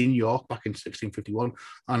founded in York back in 1651.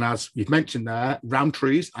 And as you've mentioned there,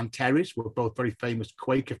 Rowntrees and Terrys were both very famous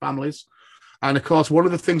Quaker families. And of course, one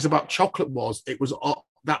of the things about chocolate was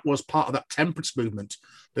that was part of that temperance movement.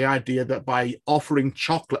 The idea that by offering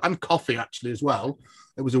chocolate and coffee actually as well,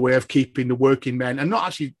 it was a way of keeping the working men, and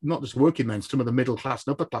not just working men, some of the middle class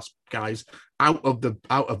and upper class guys out of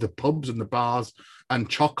the pubs and the bars. And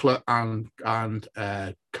chocolate and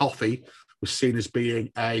coffee was seen as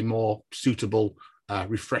being a more suitable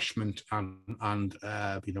refreshment and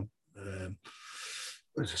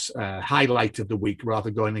highlight of the week rather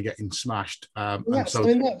than going and getting smashed.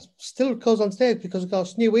 That still goes on today because, of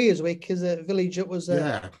course, New Year's Week is a village that was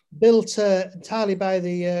built entirely by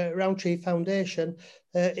the Rowntree Foundation.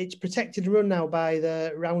 It's protected and run now by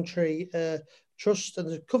the Rowntree Trust, and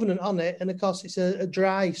there's a covenant on it. And of course, it's a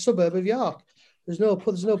dry suburb of York. There's no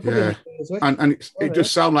pub in and it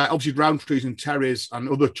just sounds like obviously Rowntrees and Terrys and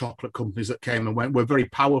other chocolate companies that came and went were very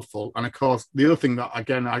powerful. And of course, the other thing that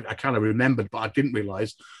again I kind of remembered, but I didn't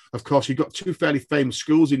realise, of course, you've got two fairly famous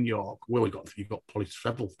schools in York. Well, you've got probably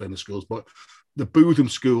several famous schools, but the Bootham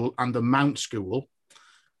School and the Mount School,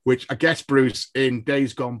 which I guess, Bruce, in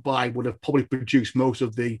days gone by would have probably produced most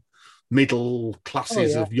of the middle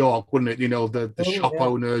classes of York, wouldn't it? You know, the shop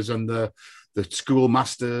owners and the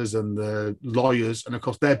schoolmasters and the lawyers. And of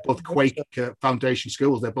course, they're both Quaker foundation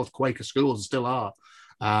schools. They're both Quaker schools and still are.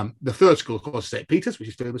 The third school, of course, St. Peter's, which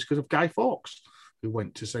is famous because of Guy Fawkes, who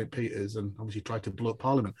went to St. Peter's and obviously tried to blow up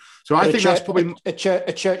Parliament. So I think that's probably a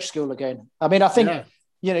church school again. I mean, I think,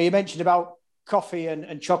 you mentioned about coffee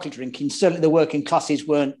and chocolate drinking. Certainly the working classes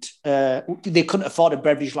weren't, they couldn't afford a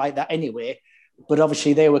beverage like that anyway. But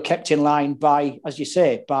obviously they were kept in line by, as you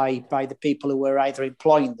say, by the people who were either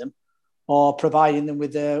employing them or providing them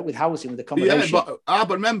with housing, with accommodation. Yeah, but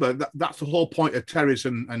remember, that's the whole point of Terrys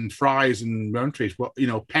and Fry's and Rowntrees. Well,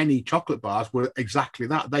 penny chocolate bars were exactly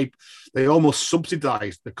that. They almost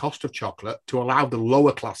subsidised the cost of chocolate to allow the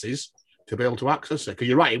lower classes to be able to access it. Because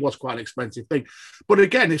you're right, it was quite an expensive thing. But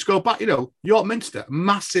again, let's go back, York Minster,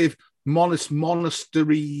 massive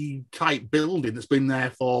monastery type building that's been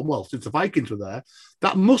there since the Vikings were there.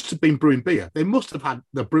 That must have been brewing beer. They must have had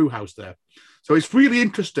the brew house there. So it's really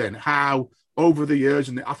interesting how over the years,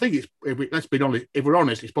 and I think let's be honest, if we're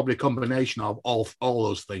honest, it's probably a combination of all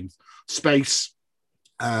those things: space,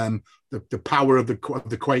 the power of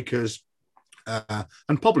the Quakers,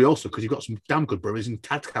 and probably also because you've got some damn good breweries in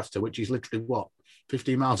Tadcaster, which is literally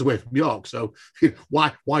 15 miles away from York. So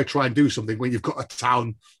why try and do something when you've got a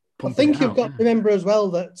town? I think you've got to remember as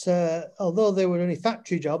well that although there were only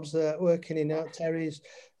factory jobs working in Terry's,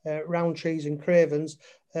 Rowntrees and Cravens,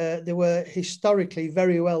 they were historically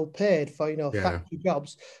very well paid for factory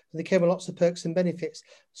jobs, and they came with lots of perks and benefits.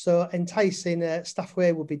 So enticing staff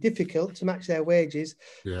away would be difficult to match their wages.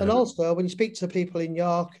 And also, when you speak to people in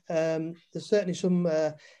York, there's certainly some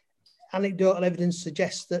anecdotal evidence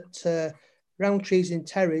suggests that Rowntrees and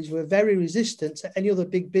Terrys were very resistant to any other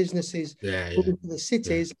big businesses moving to the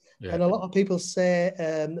cities. And a lot of people say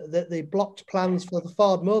that they blocked plans for the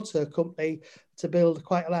Ford Motor Company to build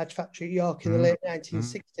quite a large factory at York in the late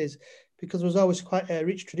 1960s, because there was always quite a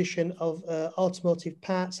rich tradition of automotive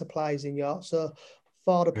part supplies in York. So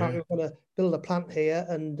Ford apparently were going to build a plant here,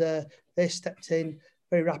 and they stepped in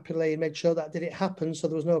very rapidly and made sure that didn't happen, so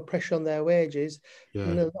there was no pressure on their wages.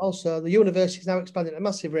 And also the university is now expanding at a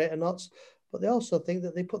massive rate of knots, but they also think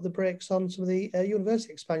that they put the brakes on some of the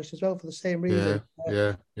university expansion as well for the same reason.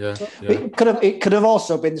 It could have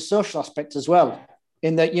also been the social aspect as well,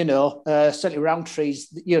 in that, certainly Rowntrees,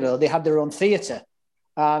 they had their own theatre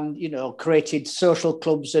and, created social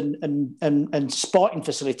clubs and sporting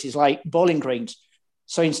facilities like bowling greens.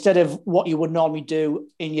 So instead of what you would normally do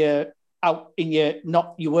in your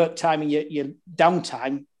work time and your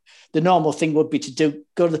downtime, the normal thing would be to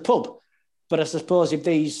go to the pub. But I suppose if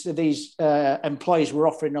these employees were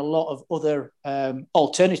offering a lot of other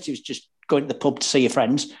alternatives, just going to the pub to see your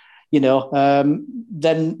friends,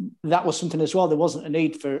 then that was something as well. There wasn't a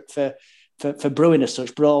need for brewing as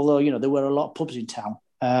such, but although there were a lot of pubs in town,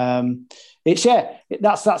 that's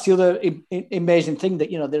the other amazing thing,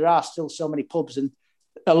 that there are still so many pubs, and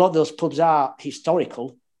a lot of those pubs are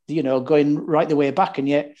historical, going right the way back, and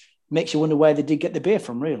yet makes you wonder where they did get the beer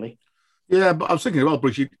from, really. Yeah, but I was thinking, well,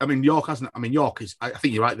 Bruce, I mean, York hasn't. I mean, York is. I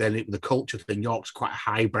think you're right there with the culture thing. York's quite a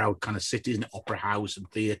highbrow kind of city, isn't it? Opera house and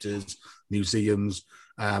theatres, museums,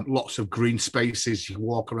 lots of green spaces. You can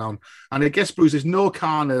walk around, and I guess, Bruce, there's no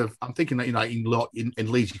kind of. I'm thinking that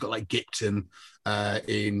in Leeds you've got like Gipton,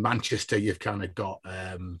 in Manchester you've kind of got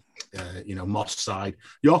Moss Side.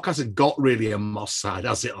 York hasn't got really a Moss Side,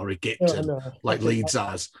 has it, or a Gipton like Leeds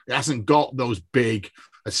has. It hasn't got those big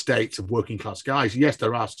estates of working class guys. Yes,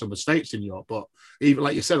 there are some estates in York, but even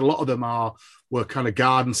like you said, a lot of them were kind of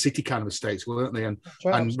garden city kind of estates, weren't they? And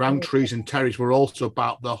round trees and terrace were also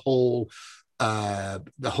about the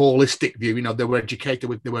holistic view. They were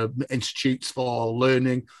educated there were institutes for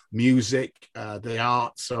learning, music, the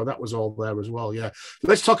arts. So that was all there as well. Yeah.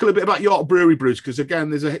 Let's talk a little bit about York Brewery, Bruce, because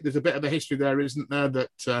again, there's a bit of a history there, isn't there?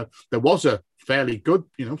 That there was a fairly good,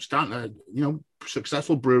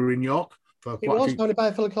 successful brewery in York. It was founded by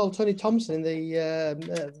a fellow called Tony Thompson in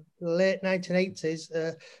the late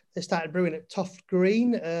 1980s. They started brewing at Toft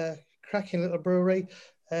Green, cracking little brewery.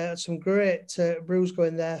 Some great brews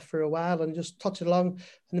going there for a while and just totted along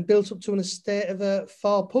and then built up to an estate of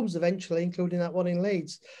 4 pubs eventually, including that one in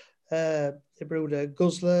Leeds. They brewed a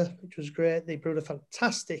Guzzler, which was great. They brewed a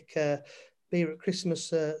fantastic beer at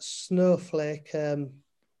Christmas, Snowflake,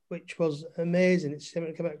 which was amazing. It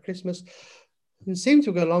came out at Christmas. And seemed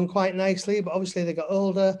to go along quite nicely, but obviously they got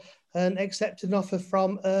older and accepted an offer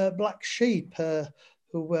from Black Sheep, from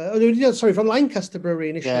Lancaster Brewery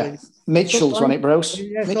initially. Yeah. Mitchell's on it, Bruce.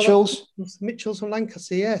 Yeah, Mitchell's from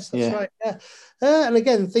Lancaster, yes, that's right. Yeah. And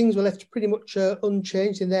again, things were left pretty much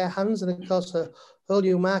unchanged in their hands. And of course, a whole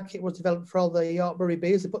new market was developed for all the York Brewery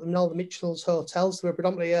beers. They put them in all the Mitchell's hotels. They were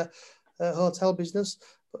predominantly a hotel business.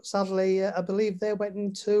 But sadly, I believe they went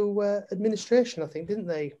into administration, I think, didn't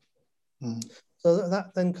they? Mm. So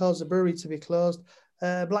that then caused the brewery to be closed.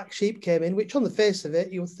 Black Sheep came in, which on the face of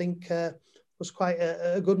it, you would think was quite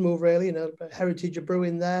a good move, really, heritage of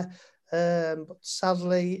brewing there. But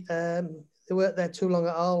sadly, they weren't there too long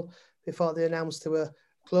at all before they announced they were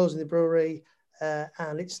closing the brewery.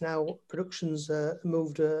 And it's now production's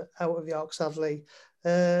moved out of York, sadly.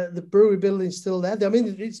 The brewery building's still there. I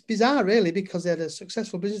mean, it's bizarre, really, because they had a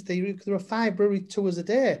successful business. There were 5 brewery tours a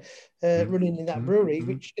day running in that brewery,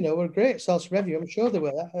 which, were a great source of revenue. I'm sure they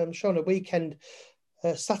were. I'm sure on a weekend,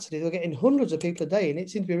 Saturday, they were getting hundreds of people a day, and it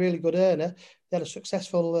seemed to be a really good earner. They had a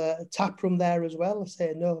successful tap room there as well. I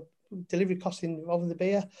say no delivery costs involving the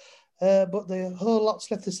beer. But the whole lot's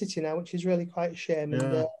left the city now, which is really quite a shame.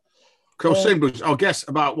 Yeah. I guess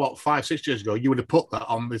about 5-6 years ago, you would have put that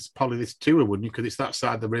on this tour, wouldn't you? Because it's that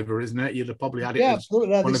side of the river, isn't it? You'd have probably had it as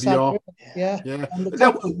absolutely. One of your. Yeah.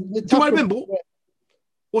 Do I remember?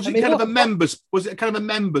 Was it kind of a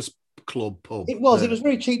members club pub? It was. It was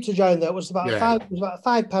very cheap to join. Though it was about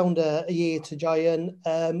 £5 a year to join.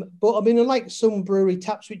 But I mean, unlike some brewery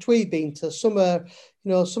taps which we've been to, some are,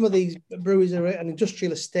 some of these breweries are an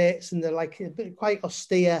industrial estates and they're like quite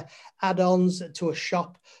austere add-ons to a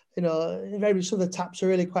shop. Some of the taps are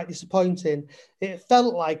really quite disappointing. It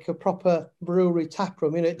felt like a proper brewery tap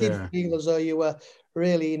room. It did feel as though you were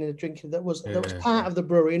really in a drinking that was part of the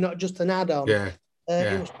brewery, not just an add-on. It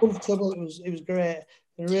was comfortable. It was great.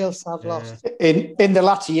 A real sad loss. In the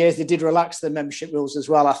latter years, they did relax the membership rules as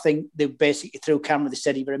well. I think they basically threw Camera. They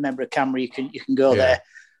said if you remember a Camera, you can go there.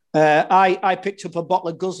 I picked up a bottle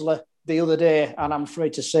of Guzzler the other day, and I'm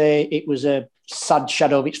afraid to say it was a sad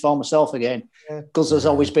shadow of its former self again. Guzzler's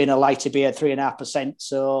always been a lighter beer, 3.5%.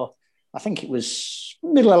 So I think it was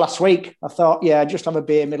middle of last week. I thought, just have a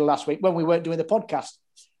beer middle of last week when we weren't doing the podcast.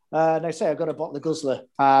 And I say I got a bottle of Guzzler,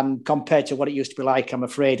 and compared to what it used to be like, I'm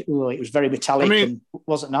afraid, it was very metallic and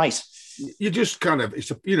wasn't nice. You just kind of,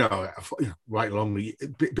 right along.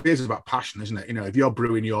 Beer's about passion, isn't it? If you're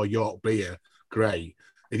brewing your York beer, great.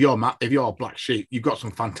 If you're Black Sheep, you've got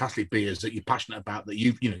some fantastic beers that you're passionate about that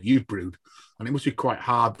you've brewed, and it must be quite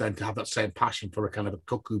hard then to have that same passion for a kind of a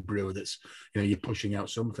cuckoo brewer that's you're pushing out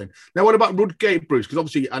something. Now, what about Rudgate Brews? Because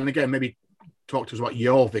obviously, and again, maybe talk to us about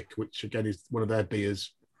Jorvik, which again is one of their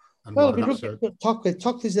beers.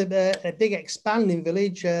 Tocht is a big expanding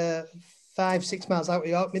village, 5-6 miles out of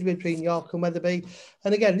York, midway between York and Wetherby.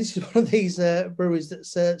 And again, this is one of these breweries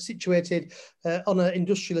that's situated on an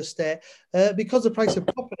industrial estate. Because the price of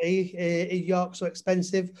property in York so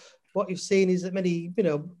expensive, what you've seen is that many,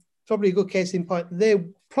 probably a good case in point, they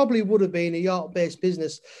probably would have been a York-based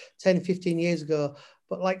business 10, 15 years ago.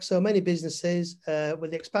 But like so many businesses,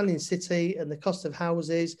 with the expanding city and the cost of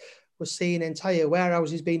houses, we're seeing entire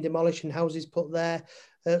warehouses being demolished and houses put there.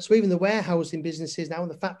 So even the warehousing businesses now and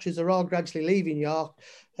the factories are all gradually leaving York.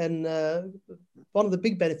 And one of the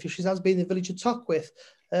big beneficiaries has been the village of Tockwith.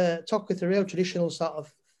 Tockwith, a real traditional sort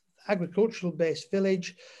of agricultural-based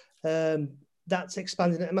village. That's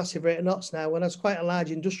expanding at a massive rate of knots now, and there's quite a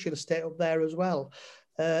large industrial estate up there as well.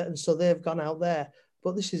 And so they've gone out there.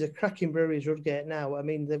 But this is a cracking brewery, Rudgate now. I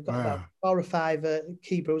mean, they've got about 4 or 5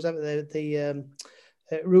 key brews, haven't they? The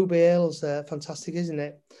Ruby Ale's fantastic, isn't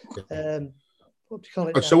it? What do you call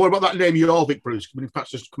it now? So what about that name, Jorvik, Bruce? Can we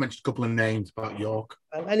perhaps just mention a couple of names about York?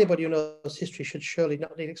 Well, anybody who knows history should surely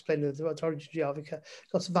not need explaining the origin of Jorvik.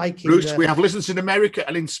 Because Viking... Bruce, we have listeners in America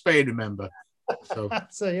and in Spain, remember? So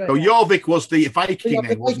Jorvik was the Viking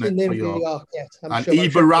name, wasn't it, for York? And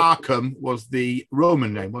Iberacum was the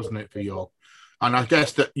Roman name, wasn't it, for York? And I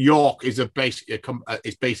guess that York is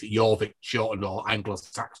it's basically Jorvik shortened or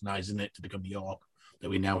Anglo-Saxonized, isn't it, to become York that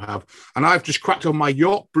we now have. And I've just cracked on my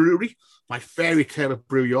York brewery, my fairy tale of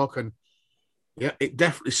Brew York, and yeah, it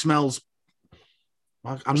definitely smells.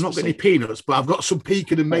 I'm not getting any peanuts, but I've got some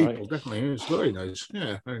pecan and maple. Right. Definitely, it's very nice.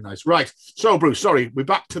 Yeah, very nice. Right. So, Bruce, sorry, we're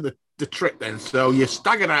back to the trip then. So you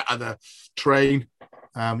staggered out of the train.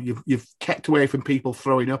 You've kept away from people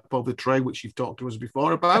throwing up over the train, which you've talked to us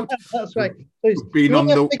before about. That's right. Being on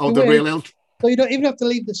the rail hill. So you don't even have to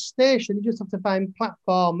leave the station. You just have to find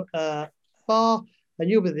platform 4, and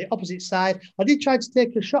you'll be at the opposite side. I did try to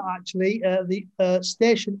take a shot actually at the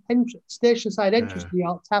station side entrance to the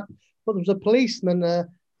York Tap, but there was a policeman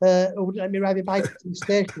who wouldn't let me ride my bike to the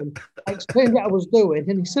station. I explained what I was doing,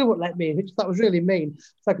 and he still wouldn't let me in, which that was really mean.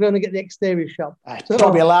 So I could only get the exterior shot. So,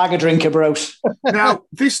 probably a lager drinker, Bruce. Now,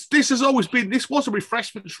 this has always been, this was a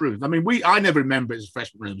refreshments room. I mean, I never remember it as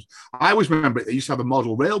refreshment rooms. I always remember it used to have a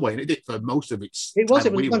model railway, and it did for most of its It was a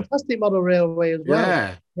fantastic model railway as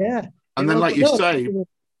well. Yeah. And then, like you say,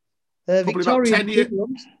 probably about 10 years.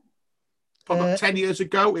 About 10 years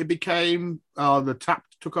ago, it became the Tap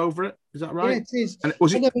took over it. Is that right? Yeah, it is. And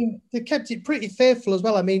I mean, they kept it pretty faithful as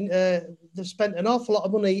well. I mean, they've spent an awful lot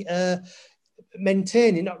of money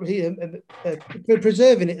maintaining, not really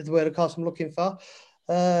preserving it. Is the word, of course, I'm looking for.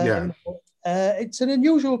 It's an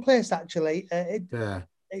unusual place, actually.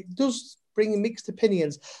 It does bring mixed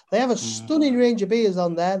opinions. They have a stunning range of beers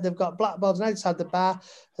on there. They've got blackboards outside the bar,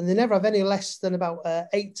 and they never have any less than about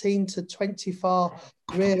 18 to 24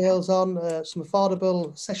 real ales on, some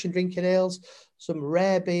affordable session drinking ales, some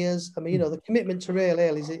rare beers. I mean, the commitment to real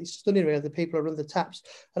ale is stunning, really, the people who run the taps.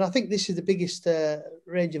 And I think this is the biggest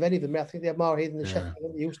range of any of them. I think they have more here than the Sheffield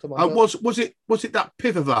than they used to. Was it that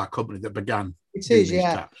Pivovar company that began? It is,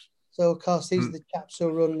 yeah. Taps? So, of course, these are the chaps who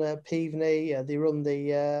run Peveney. They run they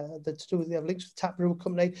have links with Tap Brew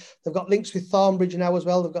Company. They've got links with Thornbridge now as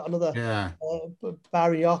well. They've got another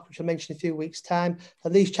bar in York, which I mentioned in a few weeks' time.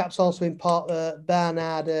 And these chaps also import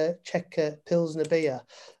Barnard Czech Pilsner beer,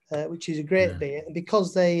 which is a great beer. And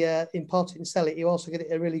because they import it and sell it, you also get it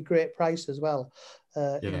at a really great price as well.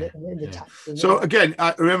 In the tap. So again,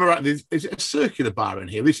 I remember is it a circular bar in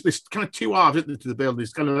here? This kind of 2 halves into the building.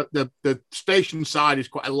 It's kind of the station side is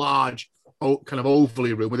quite a large, kind of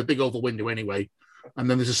ovally room with a big oval window anyway, and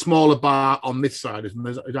then there's a smaller bar on this side.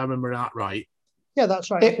 Did I remember that right? Yeah, that's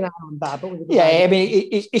right. Like an island bar, but with I mean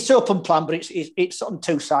it's open plan, but it's on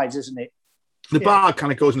 2 sides, isn't it? The bar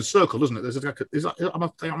kind of goes in a circle, doesn't it? Am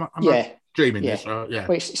I dreaming this? Well,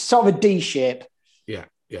 it's sort of a D shape. Yeah.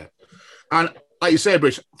 And like you say,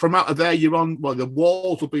 Bruce, from out of there, you're on, the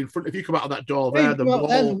walls will be in front. If you come out of that door there, the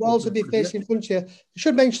walls will be facing in front of you. I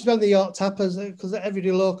should mention as well the York Tap, because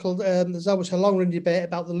every local, there's always a long-run debate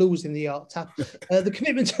about the losing the York Tap. The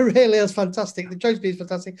commitment to rail ale is fantastic. The choice beer is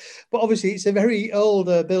fantastic. But obviously, it's a very old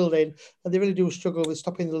building, and they really do struggle with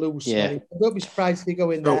stopping the loose. Yeah. So don't be surprised if you go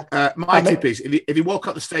in there. My tip is, if you walk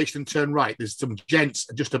up the station and turn right, there's some gents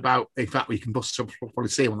just about, in fact, we can probably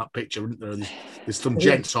see them on that picture, isn't there? There's some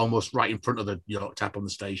gents almost right in front of the York Tap on the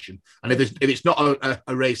station, and if it's not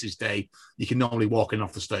a races day, you can normally walk in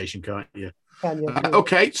off the station, can't you?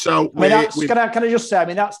 Okay, so can I just say? I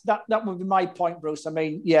mean, that would be my point, Bruce. I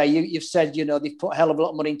mean, you've said they've put a hell of a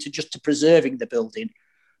lot of money into preserving the building,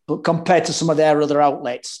 but compared to some of their other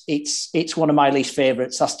outlets, it's one of my least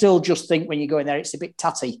favourites. I still just think when you go in there, it's a bit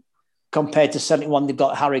tatty compared to 71. They've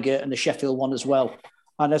got Harrogate and the Sheffield one as well.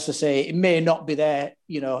 And as I say, it may not be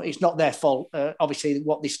it's not their fault. Obviously,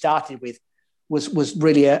 what they started with was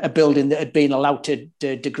really a building that had been allowed to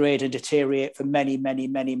degrade and deteriorate for many, many,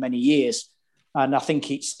 many, many years. And I think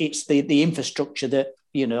it's the infrastructure that,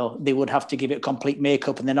 they would have to give it a complete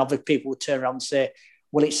makeup. And then other people would turn around and say,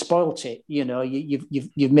 well, it spoilt it.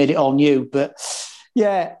 You've made it all new. But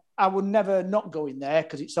yeah, I would never not go in there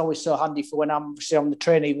because it's always so handy for when I'm on the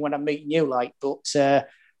train, even when I'm meeting you, but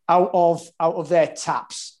out of their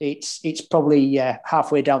taps, it's probably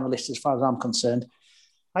halfway down the list as far as I'm concerned.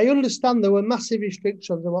 I understand there were massive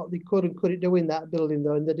restrictions on what they could and couldn't do in that building,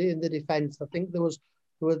 though, in the defence. I think there was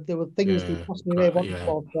There were things they possibly may want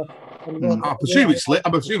for. I presume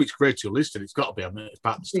it's Grade 2 listed. It's got to be. I mean, it's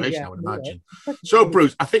part of the station, I would imagine. So,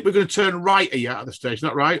 Bruce, I think we're going to turn right here at the station. Is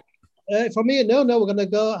that right? From here, no, we're going to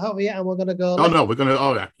go out here and we're going to go. Oh, no, we're going to.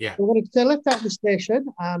 Oh, yeah. We're going to turn left out of the station,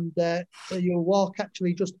 and you'll walk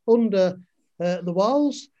actually just under the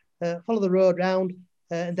walls, follow the road round,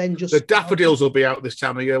 and then just. The daffodils will be out this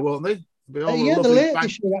time of year, won't they? The late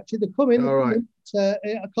this year actually. They're coming. All right.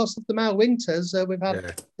 Of course, of the mild winters we've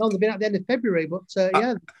had. No, they've been at the end of February, but they're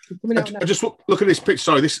coming out now. I just look at this picture.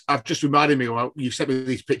 Sorry, this I've just reminded me. Well, you sent me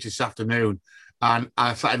these pictures this afternoon, and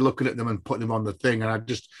I started looking at them and putting them on the thing,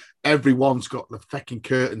 and everyone's got the fucking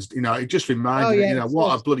curtains. You know, it just reminded me. You know,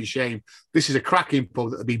 what a bloody shame. This is a cracking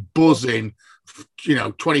pub that'd be buzzing,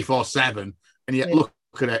 24/7, and yet look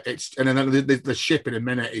at it. And then the ship in a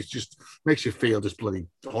minute is just makes you feel just bloody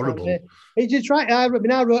horrible. It's just right. I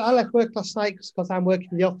left work last night because I'm working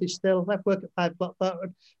in the office still. I left work at 5 o'clock. But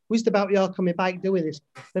we about York on my bike doing this,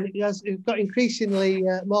 and it got increasingly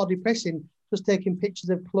more depressing. Just taking pictures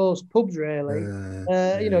of closed pubs, really.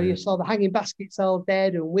 You saw the hanging baskets all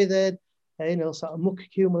dead and withered. Sort of muck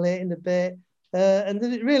accumulating a bit. And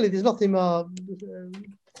there's nothing more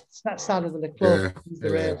sadder than a closed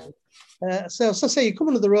pub. So say you come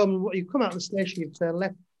under the road, you come out of the station, you turn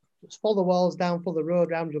left, just follow the walls down, follow the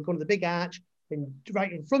road round, you'll go to the big arch, and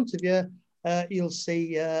right in front of you, you'll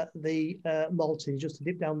see the Maltings, just to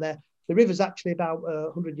dip down there. The river's actually about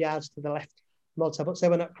 100 yards to the left. Malta, but say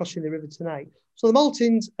we're not crossing the river tonight. So the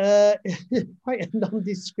Maltings, quite a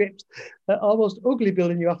nondescript, almost ugly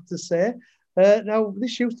building, you have to say. Now,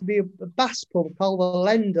 this used to be a bass pub called the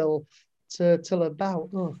Lendl till about,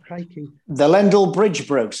 crikey. The Lendl Bridge,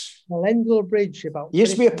 Bruce. The Lendl Bridge.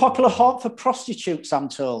 Used to be a popular haunt for prostitutes, I'm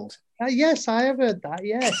told. Yes, I have heard that,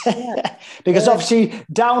 yes. Yeah. Because obviously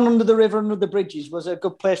down under the river and under the bridges was a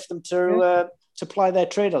good place for them to ply their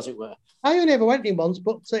trade, as it were. I only ever went in once,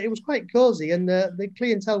 but it was quite cosy, and the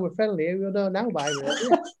clientele were friendly. We know now by the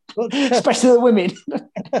way. Especially the women.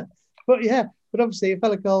 But obviously a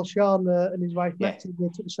fella called Sean and his wife Matty, they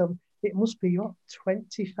took some. It must be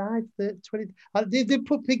 25, 30, 20. They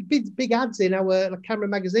put big ads in our camera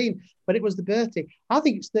magazine when it was the birthday. I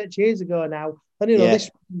think it's 30 years ago now. And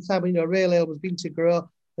this time Rail Ale was beginning to grow,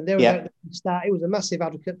 and they were about to start. It was a massive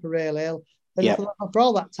advocate for Rail Ale. And for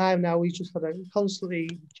all that time now, he's just had a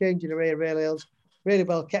constantly changing array of rail ales, really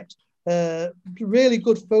well kept. Really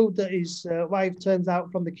good food that his wife turns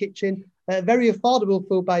out from the kitchen. Very affordable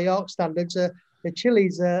food by York standards. The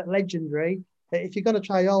chili's legendary. If you're going to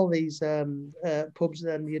try all these pubs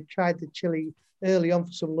and you tried the chili early on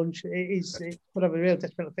for some lunch, it could have a real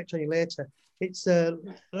detrimental effect on you later. It's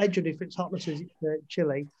legendary for its hotness as it's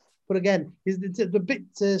chili. But again, it's a bit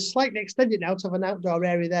slightly extended now to have an outdoor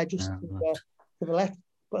area there just to the left.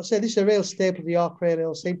 But I say this is a real staple of the York Rail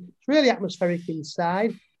Ale scene. It's really atmospheric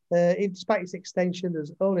inside. Despite its extension,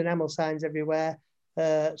 there's own enamel signs everywhere.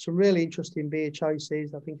 Some really interesting beer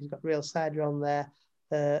choices. I think he's got real cider on there.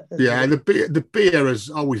 And the beer has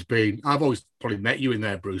always been. I've always probably met you in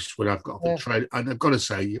there, Bruce, when I've got the trade, and I've got to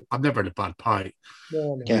say, I've never had a bad pint.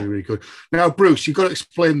 No. Really, really good. Now, Bruce, you've got to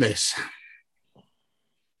explain this.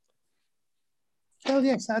 Well,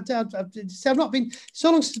 yes, I've not been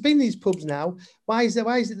so long since I've been in these pubs now. Why is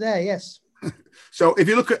it there? Yes. So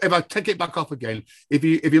if I take it back off again, if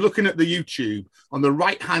you're looking at the YouTube on the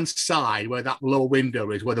right hand side where that lower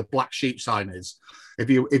window is, where the black sheep sign is, if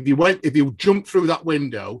you jump through that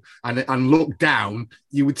window and look down,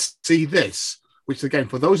 you would see this, which again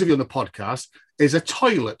for those of you on the podcast is a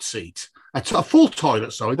toilet seat. A full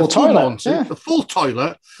toilet, sorry. The full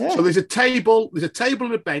toilet. Yeah. So there's a table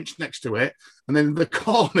and a bench next to it. And then in the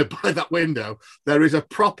corner by that window, there is a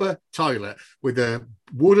proper toilet with a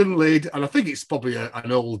wooden lid. And I think it's probably an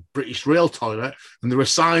old British Rail toilet. And there are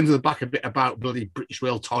signs at the back a bit about bloody British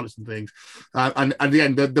Rail toilets and things. And at the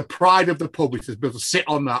end, the pride of the pub is to be able to sit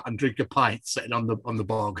on that and drink a pint sitting on the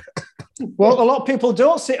bog. Well, a lot of people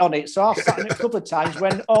don't sit on it. So I've sat on it a couple of times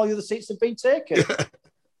when all the other seats have been taken. Yeah.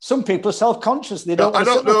 Some people are self-conscious. They don't want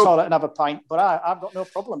to sit in the toilet and have a pint, but I've got no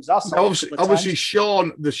problems. Obviously,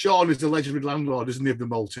 Sean is the legendary landlord, isn't he, of the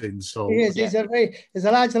Maltings? So he is. He's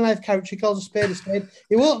a large-than-life character. He calls a spade a spade.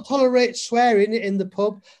 He won't tolerate swearing in the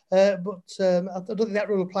pub, but I don't think that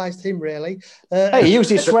rule applies to him, really. He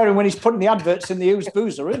uses swearing when he's putting the adverts in the used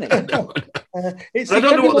boozer, isn't it? I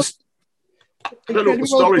don't know what the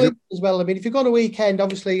story is as well. I mean, if you go on a weekend,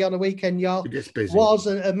 obviously on a weekend, York was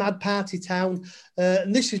a mad party town,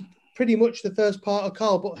 and this is pretty much the first part of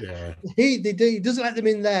call, but he doesn't let them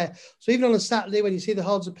in there. So even on a Saturday when you see the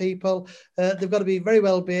hordes of people, they've got to be very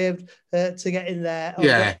well behaved to get in there.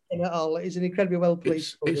 In at all. It's an incredibly well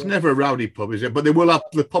policed. It's never a rowdy pub, is it? But they will have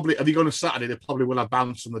if you go on a Saturday, they probably will have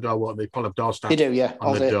bands on the door, won't they? Probably have door staff. They do, yeah.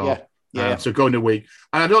 On the door. Yeah. So going a week,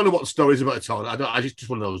 and I don't know what the story is about at all. I just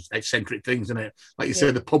one of those eccentric things, isn't it? Like you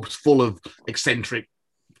say, the pub's full of eccentric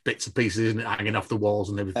bits and pieces, isn't it? Hanging off the walls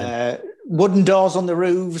and everything. Wooden doors on the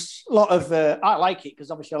roofs. A lot of I like it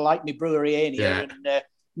because obviously I like my brewery in here and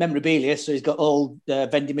memorabilia. So he's got old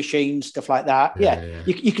vending machines, stuff like that.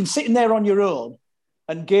 You can sit in there on your own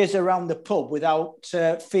and gaze around the pub without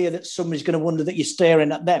fear that somebody's going to wonder that you're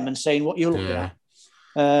staring at them and saying what you're looking at.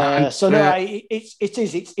 It's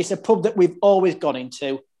a pub that we've always gone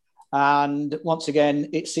into, and once again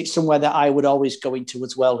it's somewhere that I would always go into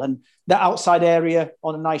as well. And that outside area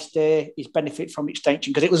on a nice day is benefit from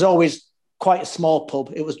extension, because it was always quite a small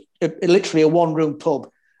pub. It was literally a one-room pub,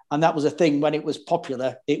 and that was a thing when it was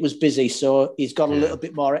popular. It was busy, so he's got a little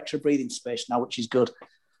bit more extra breathing space now, which is good.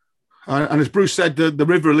 And as Bruce said, the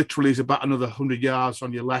river literally is about another 100 yards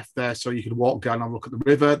on your left there, so you can walk down and look at the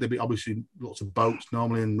river. There'll be obviously lots of boats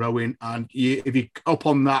normally and rowing, and if you up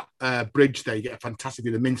on that bridge there, you get a fantastic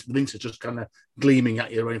view. The Mints are just kind of gleaming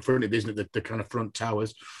at you right in front of it, isn't it? The kind of front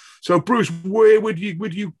towers. So, Bruce, where would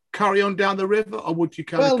you carry on down the river, or would you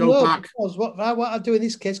kind of go back? Because what I do in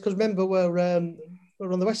this case, because remember we're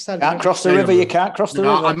on the west side. Can't cross the river. You can't cross the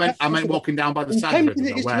river. I meant walking down by the side of the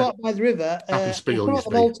river. Used to walk by the river. The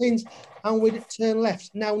Maltings, and we'd turn left.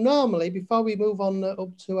 Now, normally, before we move on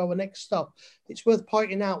up to our next stop, it's worth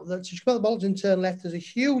pointing out that if you go to the Maltings and turn left, there's a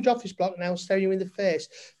huge office block now staring you in the face.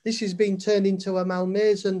 This has been turned into a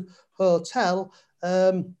Malmaison hotel,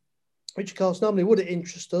 which, of course, normally wouldn't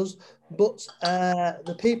interest us. But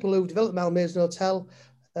the people who've developed Malmaison Hotel,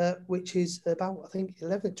 which is about, I think,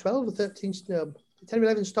 11, 12 or 13, 10 or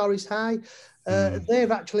 11 stories high.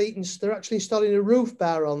 They're actually installing a roof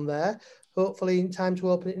bar on there, hopefully in time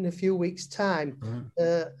to open it in a few weeks' time.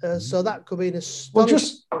 So that could be an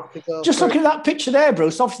astonishing. Well, just looking at that picture there,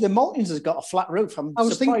 Bruce, obviously the Maltings has got a flat roof. I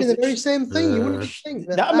was thinking the very same thing. You wouldn't think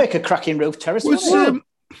that'd make a cracking roof terrace.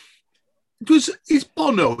 Is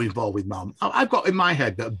Bono involved with Mal? I've got in my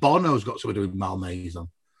head that Bono's got something to do with Malmaison.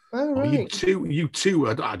 Oh, right. You two.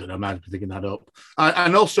 I don't know. I'm thinking that up.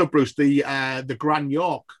 And also, Bruce, the Grand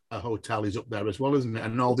York Hotel is up there as well, isn't it?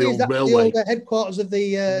 And all the old railway. The old headquarters of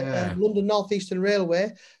the London North Eastern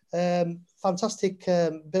Railway. Fantastic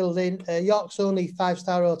building. York's only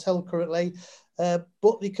 5-star hotel currently,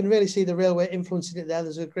 but you can really see the railway influencing it there.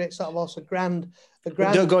 There's a great sort of also grand.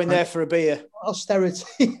 Don't go in there for a beer.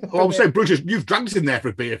 Austerity. Well, I'm saying, Bruce, you've drank us in there for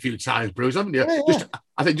a beer a few times, Bruce, haven't you? Yeah.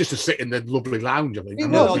 I think just to sit in the lovely lounge. I think.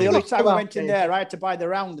 No, the only time I went in there, I had to buy the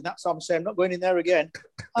round, and that's what I'm saying. I'm not going in there again.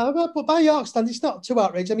 But by York standards, it's not too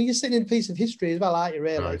outrageous. I mean, you're sitting in a piece of history as well, aren't you?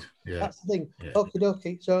 Really? Right. Yeah. That's the thing. Yeah. Okie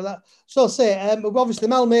dokie. So obviously, the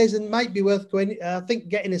Malmaison might be worth going. I think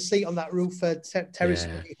getting a seat on that roof terrace.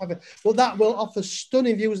 Yeah. But that will offer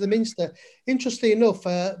stunning views of the Minster. Interestingly enough,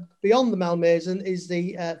 beyond the Malmaison is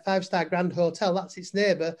the 5-star Grand Hotel. That's its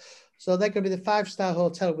neighbour. So they're going to be the 5-star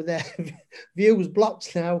hotel with their views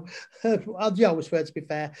blocked now. You always swear, to be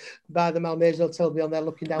fair, by the Malmaison Hotel beyond there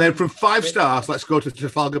looking down. Then from 5 stars, let's go to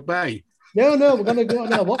Trafalgar Bay. No, we're going to go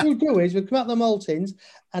now. What we'll do is we'll come out the Maltings,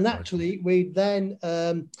 and actually we'd then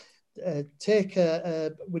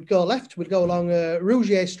we'd go left, we'd go along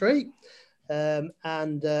Rougier Street, and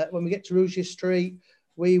when we get to Rougier Street,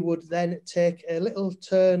 we would then take a little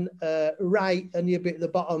turn right, and you'll be at the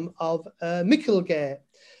bottom of Micklegate.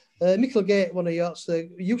 Micklegate,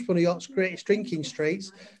 used one of York's greatest drinking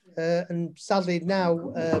streets, and sadly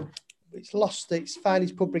now it's lost its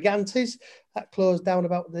finest pub, Brigantes. That closed down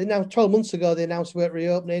about 12 months ago. They announced we weren't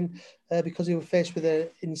reopening because they were faced with an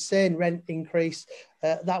insane rent increase.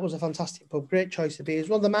 That was a fantastic pub, great choice of beers.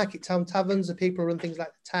 One of the market town taverns. The people run things like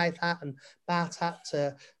the Tithe Hat and Bar Hat.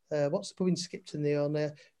 What's the pub in Skipton they own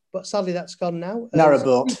there? But sadly that's gone now.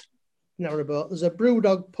 Narrowboat. There's a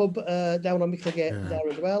Brewdog pub down on Micklegate there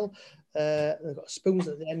as well. They've got spoons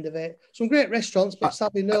at the end of it. Some great restaurants, but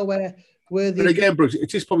sadly nowhere worthy. But again, Bruce,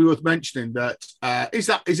 it is probably worth mentioning that is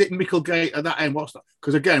it Micklegate at that end? What's that?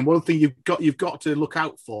 Because again, one thing you've got to look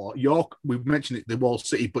out for. York, we've mentioned it, the walled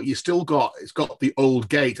city, but it's got the old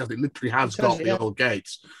gate. It literally has got the old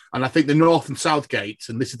gates. And I think the north and south gates,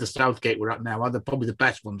 and this is the south gate we're at now, are probably the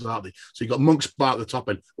best ones, aren't they? So you've got Monk's Bar at the top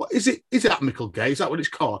end. What is it? Is it at Micklegate? Is that what it's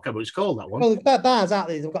called? I can't remember what it's called, that one. Well, they've got bars, aren't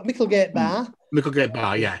they? They've got Micklegate Bar. Micklegate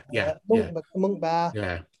Bar, yeah. Monk Bar.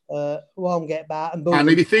 Yeah. warm get bar, and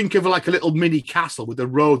if you think of like a little mini castle with a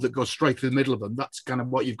road that goes straight through the middle of them, that's kind of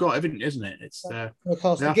what you've got, isn't it? It's of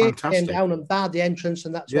course the gate fantastic. came down and barred the entrance,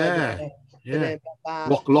 and that's where the name bar.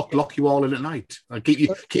 Lock you all in at night and keep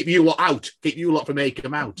you lot out, keep you lot from making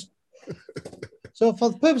them out. So for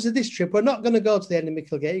the purpose of this trip, we're not going to go to the end of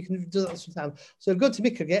Micklegate. You can do that sometime. So go to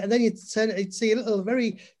Micklegate, and then you'd see a little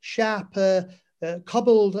very sharp,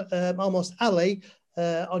 cobbled, almost alley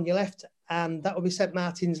on your left, and that will be St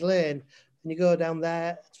Martin's Lane. And you go down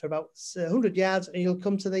there for about 100 yards, and you'll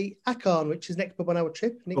come to the Acorn, which is next pub on our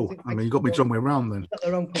trip. You got me the wrong way around then. Got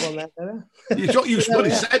the wrong pub on there.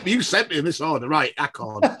 You sent me in this order, right?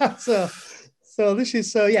 Acorn. So this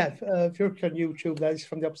is if you're on YouTube, there, this is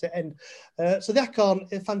from the opposite end. So the Acorn,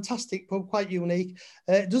 a fantastic pub, quite unique.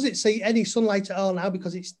 Doesn't see any sunlight at all now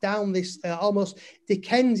because it's down this almost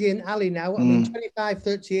Dickensian alley now. I mean, 25,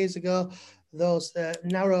 30 years ago, those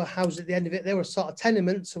narrow houses at the end of it, they were sort of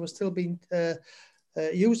tenements, so were still being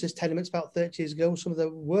used as tenements about 30 years ago. Some of the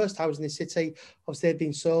worst houses in the city, obviously, they've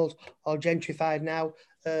been sold or gentrified now.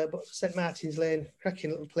 But St Martin's Lane,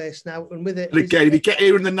 cracking little place now, and with it. But again, if you get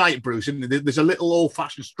here in the night, Bruce, there's a little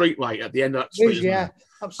old-fashioned street light at the end of that street.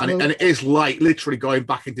 Absolutely. And it is like literally going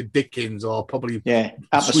back into Dickens or probably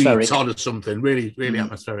atmospheric Sweet Todd or something. Really, really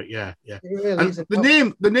atmospheric. Yeah. It really is.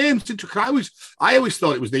 The name's interesting. I always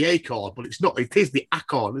thought it was the Acorn, but it's not. It is the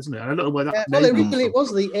Acorn, isn't it? I don't know where that. Well, originally it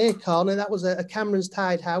was the Acorn, and that was a Cameron's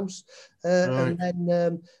tied house, and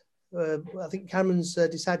then. I think Cameron's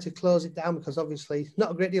decided to close it down because obviously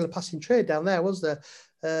not a great deal of passing trade down there, was there?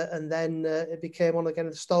 And then it became one again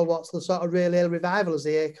of the stalwarts of the sort of real ale revival as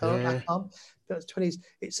the Acorn.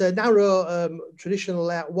 It's a narrow, traditional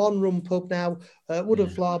one-room pub now, wooden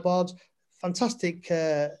floorboards, fantastic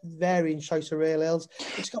varying choice of real ales.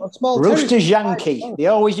 It's got a small Roosters Yankee. They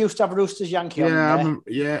always used to have Roosters Yankee on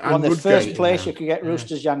there. One of the first place you could get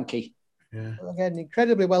Roosters Yankee. Yeah. Again,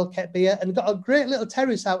 incredibly well kept beer, and got a great little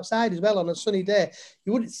terrace outside as well on a sunny day.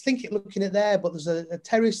 You wouldn't think it looking at there, but there's a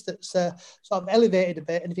terrace that's sort of elevated a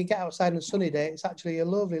bit, and if you get outside on a sunny day, it's actually a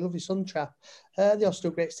lovely, lovely sun trap. They also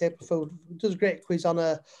do great staple food. Does a great quiz on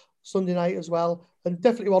a Sunday night as well, and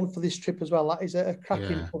definitely one for this trip as well. That is a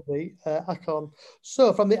cracking pub, the Acorn.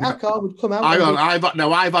 So from the Acorn, we'd come out.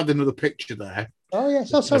 I've had another picture there. Oh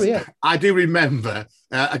yes, sorry. Yeah, I do remember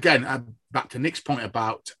again. Back to Nick's point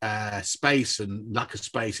about space and lack of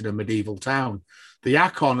space in a medieval town. The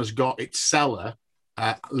Acorn has got its cellar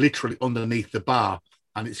literally underneath the bar,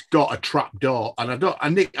 and it's got a trap door. And I don't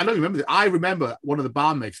remember that. I remember one of the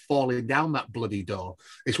barmaids falling down that bloody door.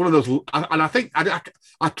 It's one of those, and I think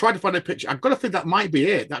I tried to find a picture. I've got to think that might be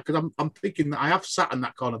it. That because I'm thinking that I have sat in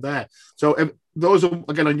that corner there. So those are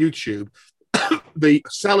again on YouTube. The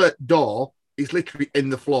cellar door is literally in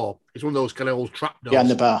the floor. It's one of those kind of old trap doors. Yeah, in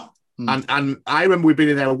the bar. And I remember we'd been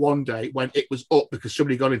in there one day when it was up because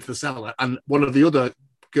somebody got into the cellar, and one of the other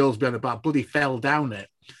girls behind the bar bloody fell down it.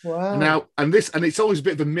 Wow. And it's always a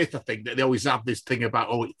bit of a myth, I think, that they always have this thing about,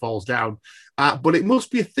 it falls down. But it must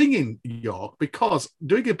be a thing in York, because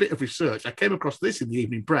doing a bit of research, I came across this in the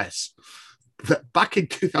Evening Press, that back in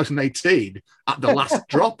 2018, at the last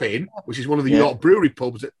drop-in, which is one of the York brewery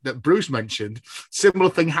pubs that Bruce mentioned,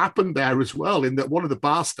 similar thing happened there as well, in that one of the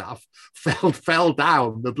bar staff fell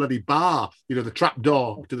down the bloody bar, the trap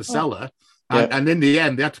door to the cellar. And in the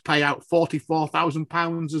end, they had to pay out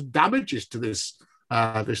 £44,000 as damages to this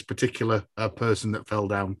particular person that fell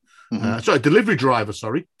down. Delivery driver.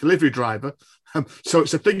 So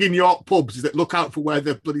it's a thing in York pubs is that look out for where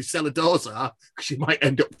the bloody cellar doors are, because you might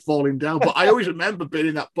end up falling down. But I always remember being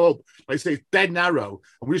in that pub, like I say, it's dead narrow,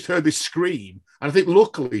 and we just heard this scream. And I think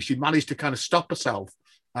luckily she managed to kind of stop herself.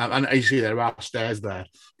 And you see there are stairs there.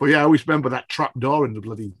 But yeah, I always remember that trap door in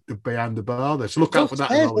the behind the bar there. So look out for that.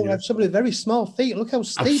 Have somebody with very small feet. Look how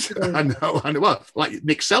steep it is. I know. Well, like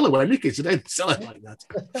Nick's cellar, where Nick is today, cellar like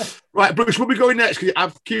that. Right, Bruce, where are we going next? Because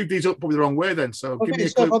I've queued these up probably the wrong way then. So give me a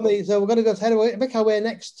clue. So we're going to make our way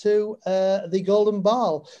next to the Golden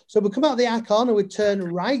Ball. So we'll come out of the Acorn and we'd turn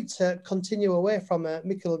right, continue away from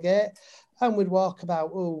Micklegate, and we'd walk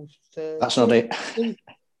about that's not it.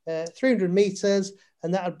 300 metres.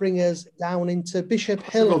 And that would bring us down into Bishop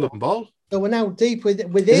Hill. Golden Ball. So we're now deep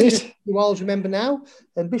within. You all remember now.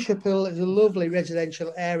 And Bishop Hill is a lovely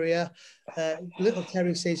residential area. Little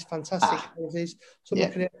terraces, fantastic houses. So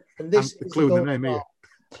look at it. And this is the Golden Ball.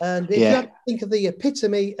 And if you have to think of the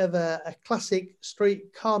epitome of a classic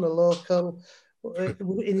street corner local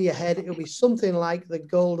in your head, it'll be something like the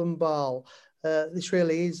Golden Ball. This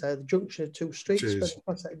really is the junction of two streets, but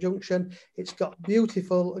across that junction, it's got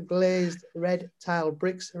beautiful glazed red tile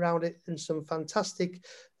bricks around it and some fantastic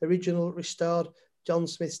original restored John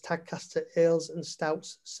Smith's Tadcaster Ales and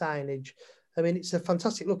Stouts signage. I mean, it's a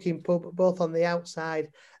fantastic looking pub, both on the outside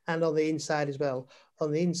and on the inside as well.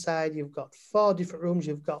 On the inside, you've got 4 different rooms.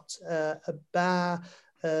 You've got a bar,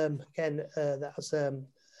 that has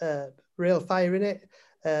real fire in it.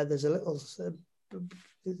 There's a little...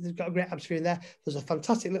 They've got a great atmosphere in there. There's a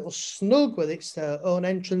fantastic little snug with its own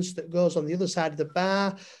entrance that goes on the other side of the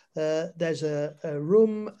bar. There's a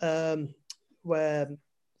room where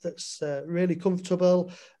that's really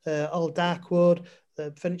comfortable, all dark wood.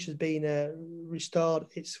 The furniture's been restored.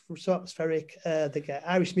 It's so atmospheric. They get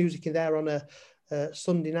Irish music in there on a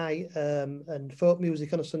Sunday night and folk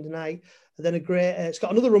music on a Sunday night. And then it's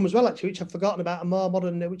got another room as well, actually, which I've forgotten about, a more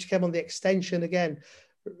modern, which came on the extension again.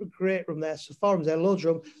 Great room there. So 4 rooms there, loads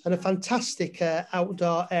of room, and a fantastic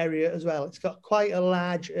outdoor area as well. It's got quite a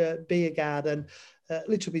large beer garden,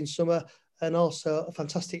 literally in summer, and also a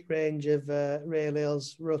fantastic range of rail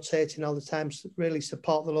ales rotating all the time to really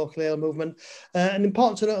support the local ale movement. And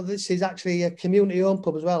important to note, this is actually a community-owned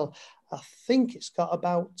pub as well. I think it's got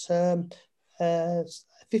about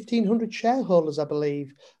 1,500 shareholders, I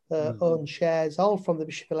believe, own shares, all from the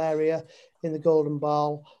Bishop Hill area in the Golden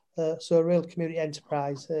Ball. So a real community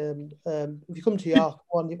enterprise. If you come to York,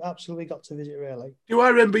 you've absolutely got to visit, really. Do I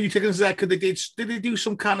remember you taking us there? Because did they do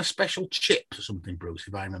some kind of special chips or something, Bruce,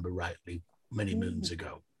 if I remember rightly, many moons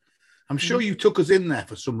ago? I'm sure you took us in there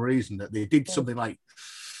for some reason, that they did something like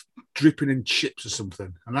dripping in chips or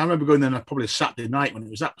something. And I remember going there on probably a Saturday night when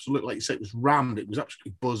it was absolutely, like you said, it was rammed. It was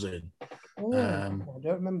absolutely buzzing. I don't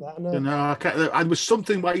remember that. No. No, there was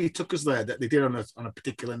something where you took us there that they did on a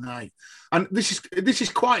particular night, and this is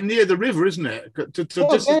quite near the river, isn't it?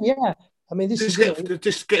 Yeah. I mean,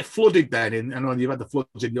 just get flooded then. I know you've had the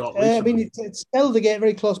floods in York. I mean, it's Skeldergate,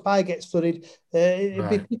 very close by, gets flooded. It'd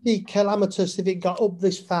be pretty calamitous if it got up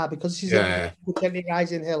this far, because this is a gently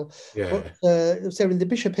rising hill. Yeah. But so in the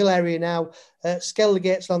Bishop Hill area now,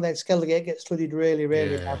 Skeldergate's on there. Skeldergate gets flooded really,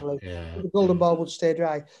 really badly. Yeah. The Golden Ball would stay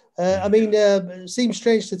dry. I mean, it seems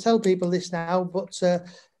strange to tell people this now, but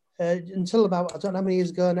until about, I don't know how many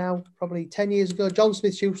years ago now, probably 10 years ago, John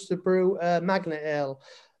Smith used to brew Magnet Ale.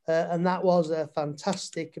 And that was a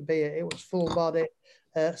fantastic beer. It was full body.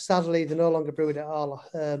 Sadly, they're no longer brewing at all.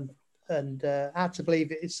 And hard to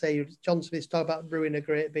believe it's John Smith's talking about brewing a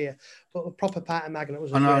great beer, but a proper part of Magnet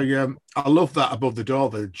was. And I love that above the door,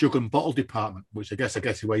 the jug and bottle department, which I guess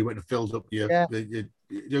is where you went and filled up your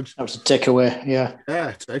jugs. That was a takeaway, yeah.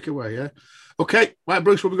 Yeah, takeaway, yeah. Okay, right,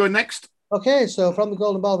 Bruce, where are we going next? Okay, so from the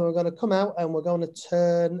Golden Ball, we're going to come out and we're going to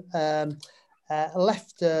turn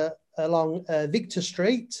left along Victor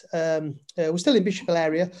Street. We're still in Bishop Hill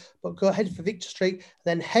area, but go ahead for Victor Street,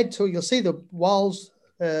 then head to, you'll see the walls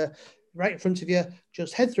right in front of you.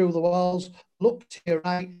 Just head through the walls, look to your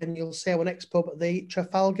right, and you'll see our next pub, the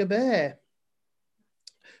Trafalgar Bay.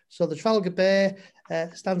 So the Trafalgar Bay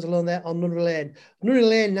stands alone there on Nunnery Lane. Nunnery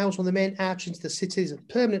Lane now is one of the main arteries into the city. There's a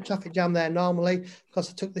permanent traffic jam there normally, because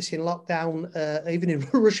I took this in lockdown, even in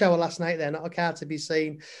rush hour last night there, not a car to be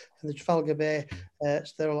seen. And the Trafalgar Bay, so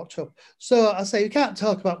they're locked up. So I say, you can't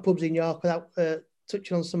talk about pubs in York without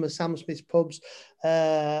touching on some of Sam Smith's pubs.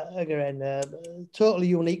 Again, totally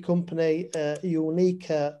unique company,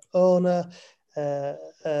 unique owner.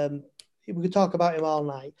 We could talk about him all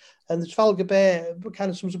night. And the Trafalgar Bay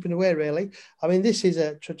kind of sums up in a way, really. I mean, this is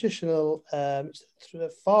a traditional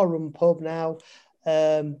 4-room pub now.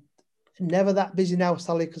 Never that busy now,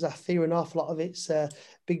 sadly, because I fear an awful lot of its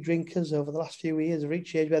big drinkers over the last few years have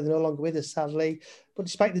reached the age where they're no longer with us, sadly. But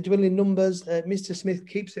despite the dwindling numbers, Mr. Smith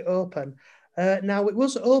keeps it open. Now, it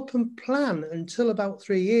was open plan until about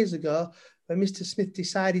 3 years ago, when Mr. Smith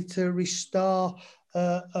decided to restore,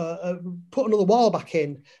 put another wall back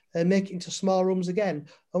in and make it into small rooms again.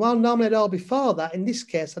 And while normally at all before that, in this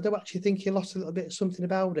case, I do actually think he lost a little bit of something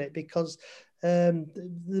about it, because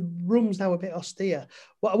the room's now a bit austere.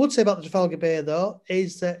 What I would say about the Trafalgar Bay, though,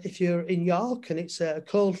 is that if you're in York and it's a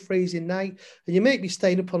cold, freezing night, and you may be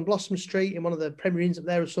staying up on Blossom Street in one of the Premier Inns up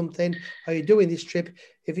there or something, or you're doing this trip,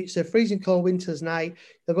 if it's a freezing cold winter's night,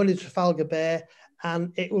 you're going to Trafalgar Bay,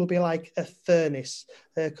 and it will be like a furnace,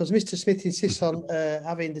 because Mr. Smith insists on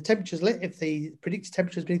having the temperatures lit if the predicted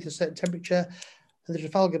temperature is beneath a certain temperature. And the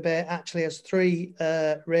Trafalgar Bay actually has 3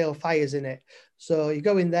 rail fires in it. So you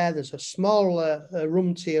go in there, there's a small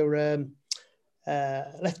room to your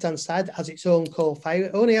left-hand side that has its own coal fire.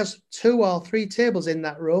 It only has 2 or 3 tables in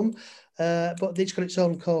that room, but it's got its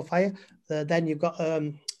own coal fire. Then you've got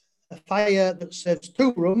a fire that serves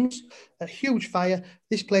 2 rooms, a huge fire.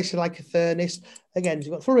 This place is like a furnace. Again,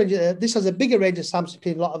 you've got full range. This has a bigger range of Samsung,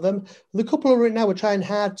 a lot of them. The couple of right now are trying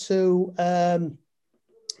hard to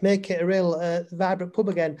make it a real vibrant pub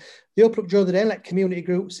again. They open up during the day, let community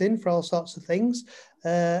groups in for all sorts of things.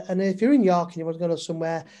 And if you're in York and you want to go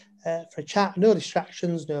somewhere for a chat, no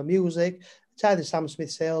distractions, no music, it's either Sam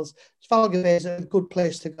Smith Sales. Trafalgar Bay is a good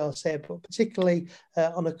place to go, say, but particularly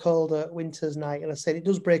on a cold winter's night. And I said it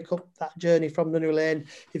does break up that journey from Nunnery Lane.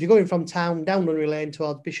 If you're going from town down Nunnery Lane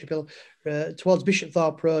towards Bishop Hill, towards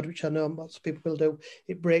Bishopthorpe Road, which I know lots of people will do,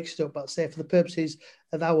 it breaks it up. But say for the purposes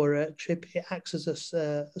of our trip, it acts as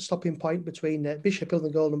a stopping point between Bishop Hill and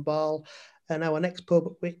the Golden Ball. And our next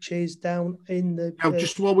pub, which is down in the...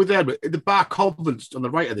 just while we're there, but the Bar Convent's on the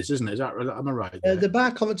right of this, isn't it? Is that right? Am I right? The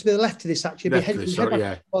Bar Convent to be the left of this, actually.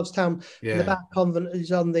 Towards town. Yeah. And the Bar Convent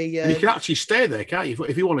is on the... and you can actually stay there, can't you?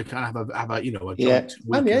 If you want to kind of have a joint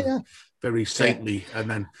weekend, very saintly. And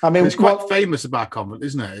then it's quite famous, the Bar Convent,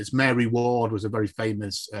 isn't it? It's Mary Ward was a very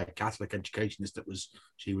famous Catholic educationist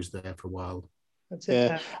she was there for a while. That's it.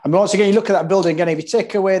 Yeah. I mean, once again, you look at that building again, if you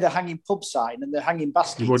take away the hanging pub sign and the hanging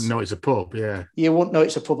baskets, you wouldn't know it's a pub, yeah. You wouldn't know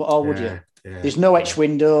it's a pub at all, would you? Yeah. There's no etched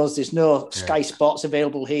windows, there's no Sky Spots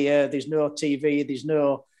available here, there's no TV, there's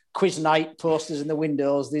no quiz night posters in the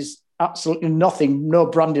windows, there's absolutely nothing, no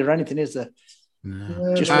branding or anything, is there?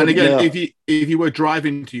 No. And again, if you were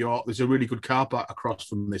driving to York, there's a really good car park across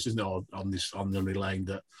from this, isn't it? On the lane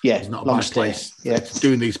that is not a bad place. Yeah,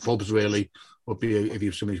 doing these pubs really would be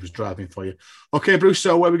if somebody was driving for you. Okay, Bruce.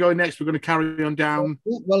 So where are we going next? We're going to carry on down.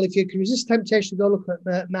 Well, if you can resist temptation to go look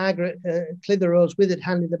at Margaret Clitheroe's withered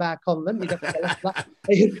hand in the Bar Convent, you'd have to get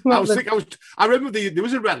that. I remember there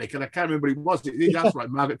was a relic, and I can't remember what it was. That's right,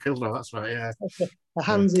 Margaret Clitheroe. That's right. Yeah, her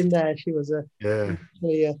hands in there. She was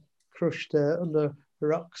crushed under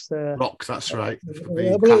rocks. Rocks. That's right.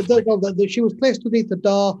 She was placed underneath the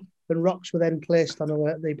door, and rocks were then placed on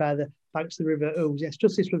her by the banks of the River Ouse. Yes,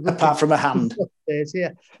 justice was apart from a hand. Yeah,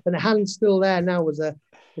 and the hand's still there now as a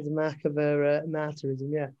mark of her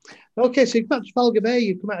martyrism. Yeah. Okay, so you've got Trafalgar Bay.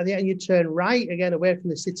 You come out of the end, you turn right again away from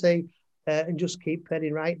the city, and just keep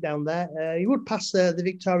heading right down there. You would pass the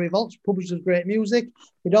Victoria Vaults, pub which does great music.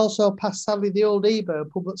 You'd also pass, sadly, the Old Ebor,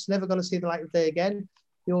 pub that's never going to see the light of day again.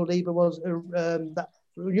 The Old Ebor was that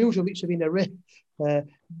usual which had been a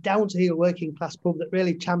down to heel working class pub that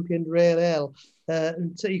really championed rail ale.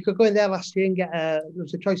 And so you could go in there last year and get there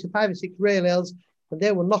was a choice of 5 or 6 rail ales, and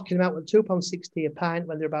they were knocking them out at £2.60 a pint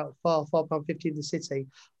when they're about £4.50 in the city.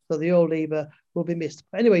 So the Old Ebor will be missed.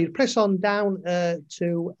 But anyway, you press on down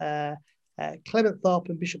to Clementhorpe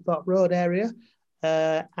and Bishopthorpe Road area.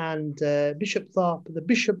 And Bishopthorpe, the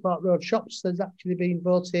Bishopthorpe Road shops has actually been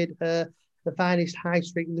voted the finest high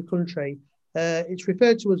street in the country. It's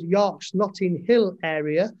referred to as York's Notting Hill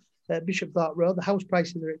area, Bishopthorpe Road. The house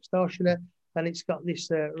prices are extortionate, and it's got this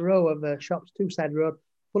row of shops, two-side road,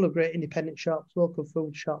 full of great independent shops, local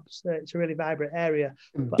food shops. It's a really vibrant area.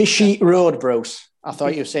 Bishy Road, Bruce. I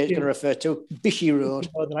thought you said it's going to refer to Bishy Road.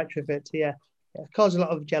 I'd like to refer to, yeah. Caused a lot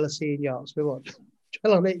of jealousy in York, so we won't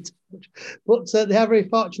dwell on it. But they are very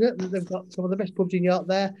fortunate that they've got some of the best pubs in York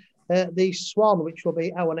there. The Swan, which will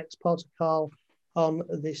be our next port of call on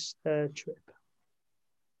this trip.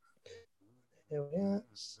 There we are.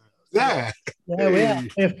 There we are.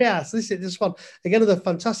 Yeah, so this one. Again, another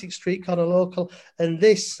fantastic street corner local. And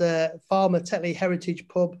this former Tetley Heritage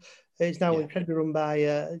pub is now incredibly run by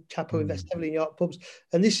a chap who invests heavily in York pubs.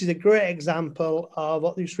 And this is a great example of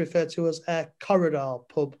what is referred to as a corridor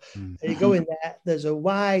pub. You go in there, there's a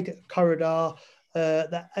wide corridor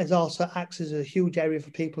that also acts as a huge area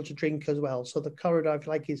for people to drink as well. So the corridor, if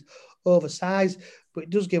you like, is oversized, but it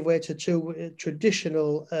does give way to 2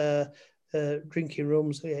 traditional drinking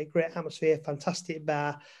rooms. Great atmosphere, fantastic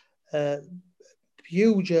bar,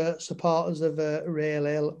 huge supporters of rail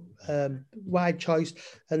ale, wide choice,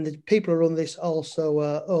 and the people who run this also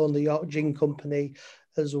own the York Gin Company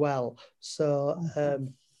as well. So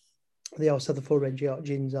they also have the full range of York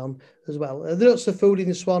gins on as well. There's lots of food in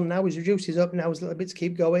the Swan now. His reduces up now. His little bit to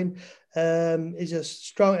keep going. He's a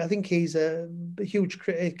strong. I think he's a huge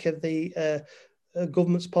critic of the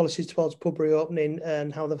government's policies towards pub reopening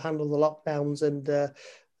and how they've handled the lockdowns. And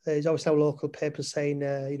there's always our local papers saying,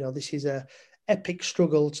 this is a epic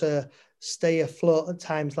struggle to stay afloat at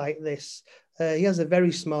times like this. He has a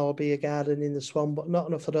very small beer garden in the Swan, but not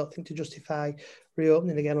enough, I don't think, to justify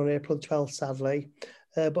reopening again on April 12th, sadly.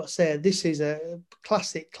 But say this is a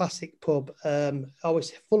classic pub,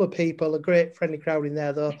 always full of people, a great friendly crowd in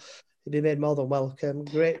there though. It'd be made more than welcome.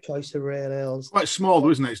 Great choice of rail ales. Quite small,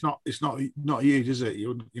 isn't it? It's not huge, is it?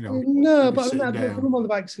 No, but the room on the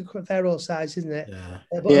back's quite fair old size, isn't it?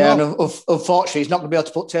 Yeah, and unfortunately, he's not going to be able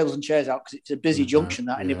to put tables and chairs out because it's a busy junction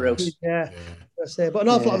that in the Bruce. Yeah. I say, but an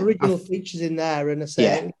awful lot of original features in there, and I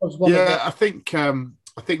say, I think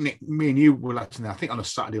I think Nick, me and you were like, I think on a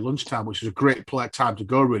Saturday lunchtime, which was a great time to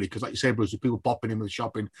go, really, because like you say, Bruce, people popping in with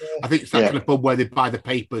shopping. Yeah. I think it's that kind of pub where they buy the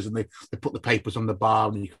papers and they put the papers on the bar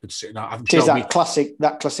and you could sit down. It is that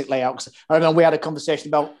classic layout. I remember we had a conversation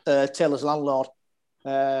about Taylor's Landlord.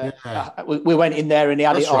 We went in there and he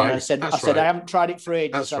had it on. And I said, I haven't tried it for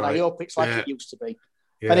ages, and I hope it's like it used to be.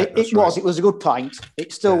 Yeah, and it was a good pint.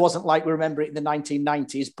 It still wasn't like we remember it in the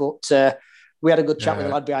 1990s, but we had a good chat with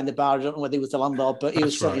the lad behind the bar. I don't know whether he was the landlord, but he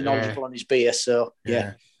was certainly knowledgeable on his beer. So,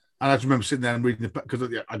 yeah. And I just remember sitting there and reading because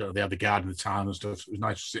I don't know, they had the garden in the town and stuff. So it was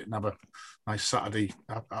nice to sit and have a nice Saturday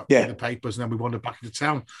in the papers, and then we wandered back into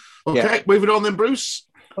town. Okay, moving on then, Bruce.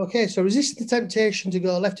 Okay, so resisting the temptation to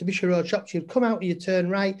go left to Bishop Road shops, you'd come out, you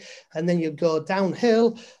turn right, and then you'd go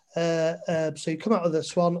downhill. So you come out of the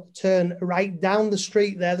Swan, turn right down the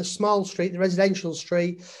street there, the small street, the residential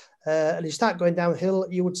street, and you start going downhill.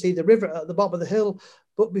 You would see the river at the bottom of the hill.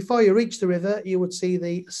 But before you reach the river, you would see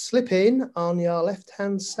the slip in on your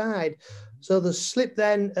left-hand side. So the slip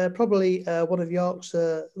then, probably one of York's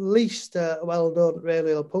least well-known rail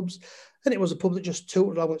ale pubs. And it was a pub that just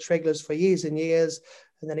tooted along with its regulars for years and years.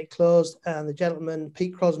 And then it closed. And the gentleman,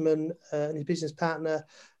 Pete Crosman, and his business partner,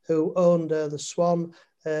 who owned the Swan,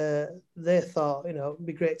 they thought, it'd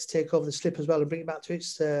be great to take over the slip as well and bring it back to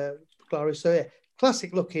its glory. So, yeah.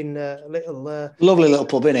 Classic looking little... lovely little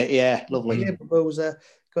pub, innit? Yeah, lovely.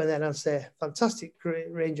 Going there and say, fantastic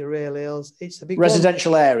range of rail ales. It's a big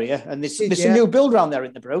residential area, and there's a new build around there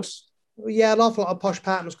in the Bruce. Yeah, an awful lot of posh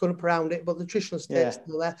apartments going up around it, but the traditional estate's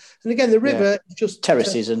still there. And again, the river is just...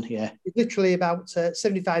 terraces it's literally about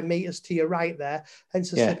 75 metres to your right there,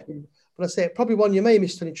 hence the slipping. But I say, probably one you may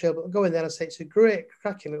miss Stunning Trail, but go in there and I say, it's a great,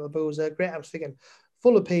 cracking little boozer, great atmosphere again.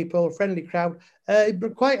 Full of people, friendly crowd.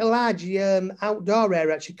 Quite a large outdoor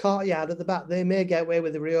area, actually, courtyard at the back. They may get away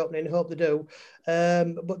with the reopening, hope they do.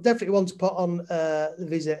 But definitely one to put on the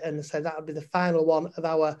visit. And so that would be the final one of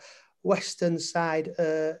our western side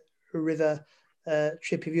river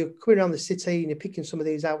trip. If you're coming around the city and you're picking some of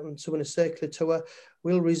these out and doing a circular tour,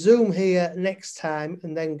 we'll resume here next time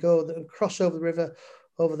and then go and cross over the river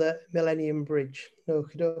over the Millennium Bridge.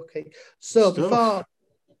 Okay. So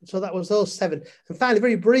that was those 7. And finally,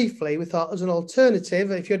 very briefly, we thought as an alternative,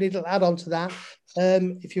 if you need to add on to that,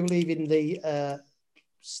 if you're leaving the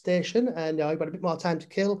station and you've got a bit more time to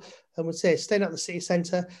kill, and we'd say staying at the city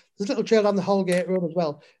centre, there's a little trail down the Holgate Road as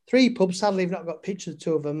well. 3 pubs, sadly, I've not got pictures of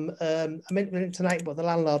 2 of them. I meant to tonight, but the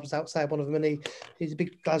landlord was outside one of them, and he's a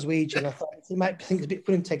big Glaswegian. I thought he might think it's a bit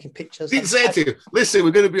funny taking pictures. Didn't say to you, listen,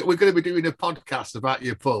 we're going to be doing a podcast about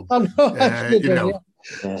your pub. I know,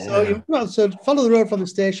 So follow the road from the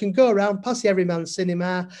station, go around, past the Everyman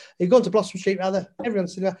Cinema. You go to Blossom Street, rather, Everyman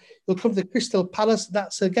Cinema. You'll come to the Crystal Palace.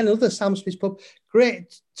 That's, again, another Sam Smith's pub.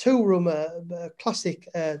 Great 2-room, classic.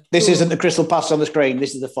 This isn't the Crystal Palace on the screen.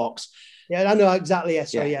 This is the Fox. Yeah, I know exactly.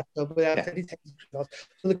 Yes, So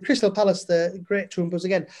the Crystal Palace, the great 2-room buzz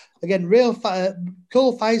again. Real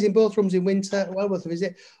coal fires in both rooms in winter. Well worth a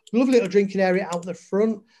visit. Lovely little drinking area out the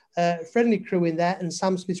front. Friendly crew in there, and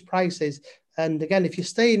Sam Smith's prices. And again, if you're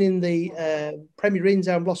staying in the Premier Inns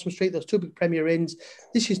there on Blossom Street, those 2 big Premier Inns,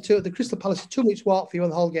 this is the Crystal Palace is 2 minutes walk for you on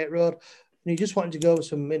the Holgate Road. And you just wanted to go with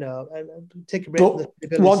some, take a break.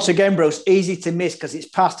 But once again, Bruce, easy to miss because it's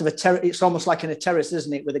part of a terrace. It's almost like in a terrace,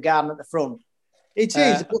 isn't it, with a garden at the front? It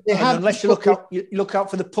is. But they have, unless you look out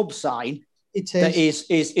for the pub sign that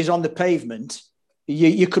is on the pavement,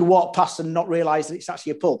 you could walk past and not realise that it's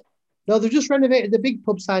actually a pub. No, they've just renovated the big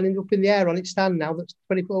pub sign up in the air on its stand now. That's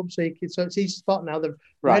 20 foot up, so it's easy spot now. They've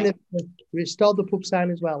restored the pub sign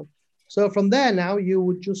as well. So from there now, you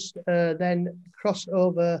would just then cross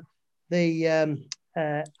over the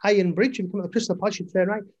Iron Bridge and come to the Crystal Palace. You turn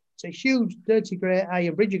right. It's a huge, dirty grey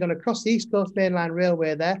iron bridge. You're going to cross the East Coast Main Line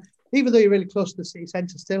Railway there. Even though you're really close to the city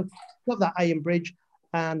centre still, you've got that iron bridge.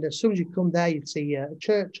 And as soon as you come there, you'd see a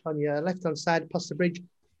church on your left-hand side past the bridge.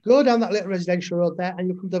 Go down that little residential road there and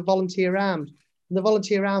you'll come to the Volunteer Arms. And the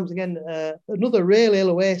Volunteer Arms, again, another rail ale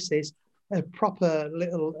oasis, a proper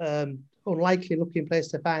little unlikely looking place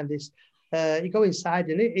to find this. You go inside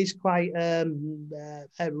and it is quite a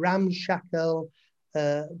ramshackle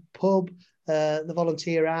pub, the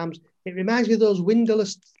Volunteer Arms. It reminds me of those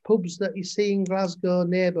windowless pubs that you see in Glasgow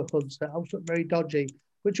neighbourhoods that also look very dodgy,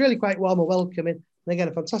 but it's really quite warm and welcoming. And again,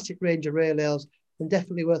 a fantastic range of rail ales and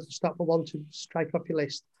definitely worth a stop for one to strike off your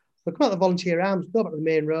list. So come out the Volunteer Arms, go back to the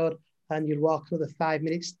main road, and you'd walk another 5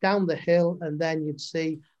 minutes down the hill, and then you'd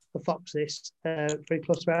see the Foxes very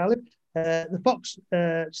close to where I live. The Fox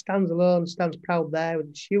stands alone, stands proud there with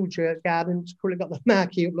its huge garden. It's currently got the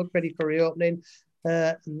marquee up, look ready for reopening.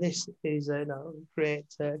 And this is a great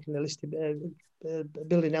kind of listed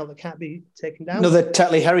building now that can't be taken down. Another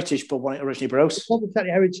Tetley Heritage pub, wasn't it, originally, Bruce? It's called the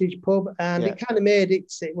Tetley Heritage Pub, and it kind of made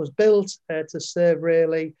it. It was built to serve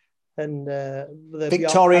really, and the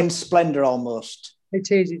Victorian splendour almost.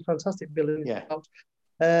 It is. It's a fantastic building. Yeah.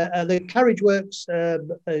 The carriage works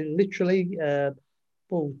literally 2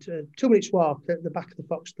 minutes walk at the back of the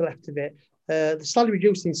Fox to the left of it. The slightly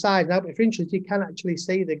reduced in size now, but if you're interested, you can actually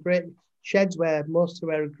see the great sheds where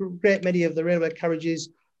a great many of the railway carriages,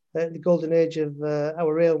 the golden age of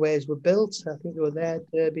our railways, were built. I think they were there,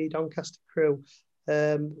 Derby, Doncaster, Crewe.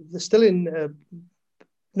 They're still in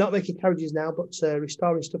not making carriages now, but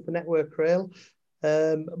restoring stuff for Network Rail.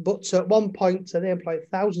 But at one point, they employed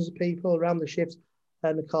thousands of people around the shifts,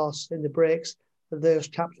 and of course, in the breaks, those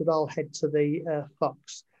chaps would all head to the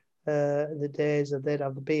Fox in the days, and they'd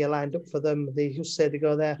have the beer lined up for them. They used to say they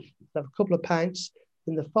go there, have a couple of pints.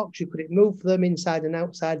 In the Fox, you could move them inside and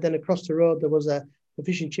outside. Then across the road, there was a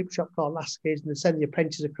fish and chip shop called Lasky's, and they send the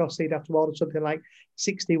apprentices across. They'd have to order something like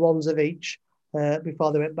 60 ones of each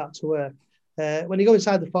before they went back to work. When you go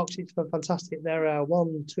inside the Fox, it's fantastic. There are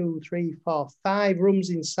 1, 2, 3, 4, 5 rooms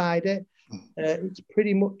inside it. It's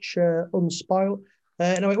pretty much unspoilt.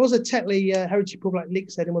 Now, it was a Tetley Heritage Pub, like Nick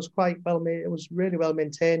said, and was quite well made. It was really well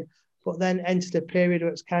maintained, but then entered a period where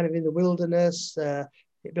it's kind of in the wilderness.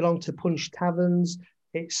 It belonged to Punch Taverns.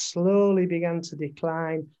 It slowly began to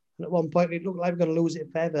decline, and at one point it looked like we were going to lose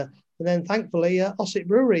it forever. And then, thankfully, Ossett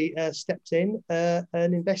Brewery stepped in and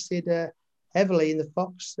invested heavily in the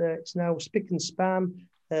Fox. It's now spick and span,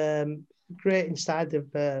 great inside.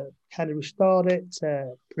 They've kind of restored it,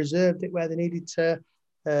 preserved it where they needed to.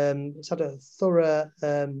 It's had a thorough,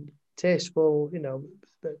 tasteful,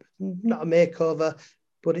 not a makeover,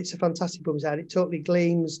 but it's a fantastic pub inside. It totally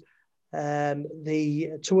gleams.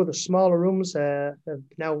 The 2 other smaller rooms have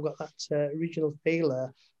now got that regional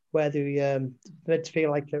feel where they meant to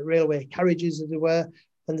feel like railway carriages, as it were.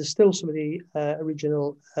 And there's still some of the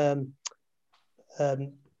original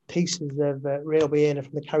pieces of railway inner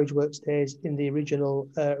from the carriage works days in the original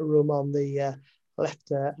room on the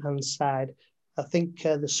left-hand side. I think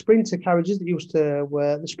the Sprinter carriages that used to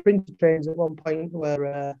were the Sprinter trains at one point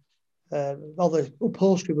where all the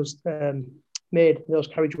upholstery was made in those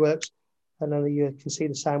carriage works. And then you can see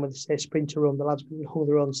the sign where they say Sprinter Room. The lads hung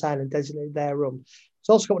their own sign and designated their room. It's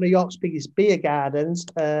also got one of York's biggest beer gardens,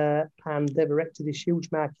 and they've erected this huge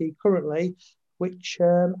marquee currently, which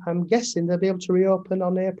I'm guessing they'll be able to reopen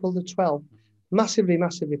on April the 12th. Massively,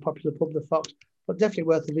 massively popular pub, the Fox, but definitely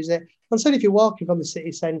worth a visit. And so if you're walking from the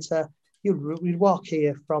city centre, you'd walk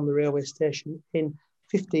here from the railway station in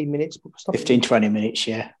 15 minutes. 20 minutes,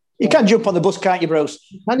 yeah. You can jump on the bus, can't you, Bruce?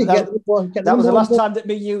 That was the last time that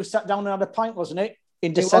me and you sat down and had a pint, wasn't it?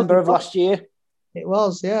 In December of last year. It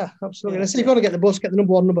was, yeah, absolutely. Yeah, and so if you want to get the bus, get the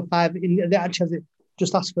number 1, number 5. They actually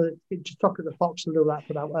just ask for it, just talk at the Fox and do that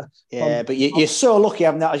for that. Yeah, but you're so lucky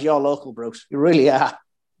having that as your local, Bruce. You really are.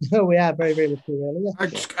 No, we are very, very lucky, really. Yeah.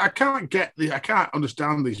 I can't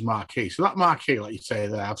understand these marquees. So that marquee, like you say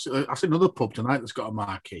there, I've seen another pub tonight that's got a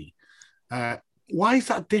marquee. Why is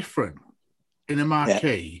that different in a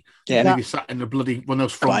marquee? Yeah. Maybe sat in the bloody one of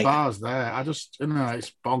those front bars there. I just,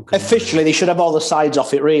 it's bonkers. Officially, they should have all the sides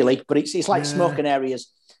off it, really. But it's like smoking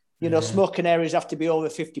areas. Smoking areas have to be over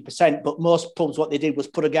 50%, but most pubs, what they did was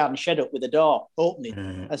put a garden shed up with a door opening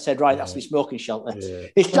and said, right, that's my smoking shelter. Yeah.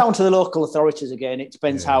 It's down to the local authorities again. It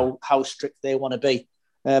depends how strict they want to be.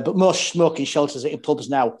 But most smoking shelters in pubs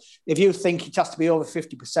now, if you think it has to be over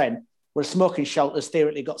 50%, well, a smoking shelter's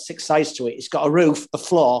theoretically got 6 sides to it. It's got a roof, a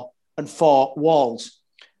floor, and 4 walls.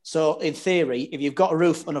 So in theory, if you've got a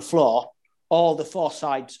roof and a floor, all the 4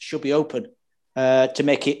 sides should be open. To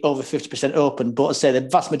make it over 50% open. But I say the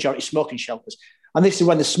vast majority smoking shelters. And this is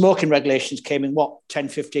when the smoking regulations came in, 10,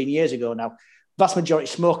 15 years ago now. Vast majority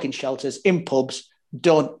smoking shelters in pubs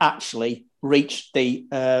don't actually reach the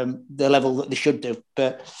level that they should do.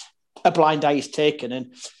 But a blind eye is taken.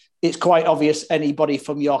 And it's quite obvious anybody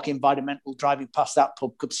from York Environmental driving past that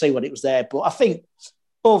pub could see when it was there. But I think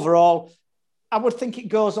overall, I would think it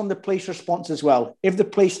goes on the police response as well. If the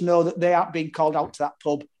police know that they aren't being called out to that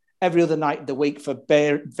pub every other night of the week for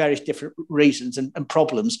various different reasons and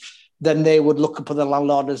problems, then they would look upon the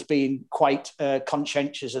landlord as being quite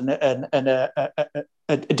conscientious and a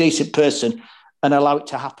decent person and allow it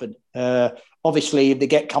to happen. Obviously, if they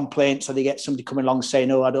get complaints or they get somebody coming along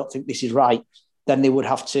saying, I don't think this is right, then they would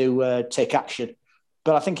have to take action.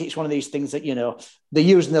 But I think it's one of these things that, they're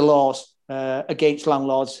using the laws against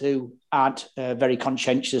landlords who aren't very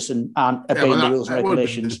conscientious and aren't Yeah, obeying well, the rules and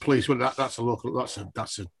regulations. The police, well, that's a local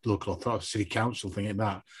authority, city council thing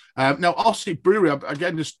like that. Now, Ossett Brewery,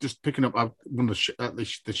 again, just picking up one of the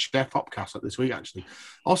chef Hopcast this week, actually.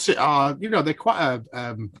 Ossett are, they're quite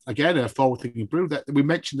a forward-thinking brewery. That we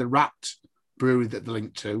mentioned the Rat Brewery that they're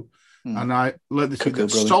linked to. And I learned this week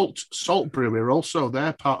that Salt Brewery are also,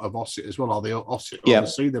 they're part of Ossett as well, or they Ossett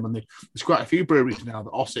oversee them. And there's quite a few breweries now that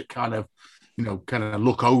Ossett kind of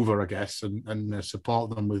look over, I guess, and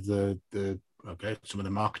support them with some of the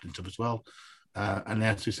marketing stuff as well. And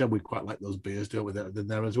as we said, we quite like those beers, don't we? They're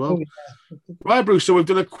there as well. Right, Bruce. So we've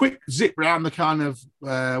done a quick zip round the kind of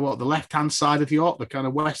the left-hand side of York, the kind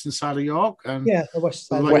of western side of York, and the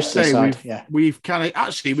western side. We've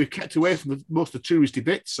kept away from most of the touristy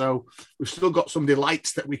bits, so we've still got some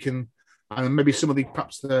delights that we can, and maybe some of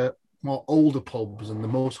the more older pubs and the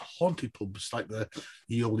most haunted pubs like the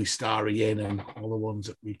oldie Starry Inn and all the ones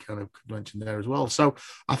that we kind of mentioned there as well. So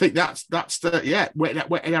I think that's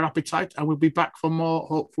whet our appetite, and we'll be back for more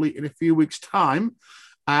hopefully in a few weeks' time.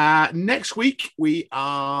 Next week we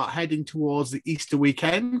are heading towards the Easter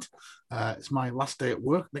weekend. It's my last day at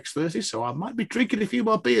work next Thursday, so I might be drinking a few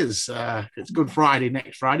more beers. It's Good Friday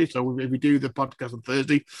next Friday, so we do the podcast on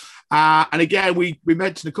Thursday. And again, we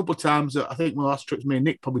mentioned a couple of times that I think one of the last trips me and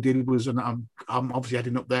Nick probably did was, and I'm obviously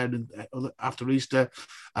heading up there after Easter,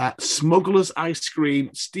 smugglers ice cream,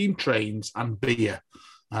 steam trains, and beer.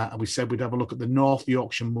 And we said we'd have a look at the North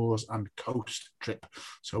Yorkshire Moors and Coast trip.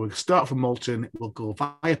 So we'll start from Malton, we'll go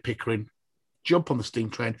via Pickering, jump on the steam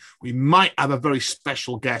train. We might have a very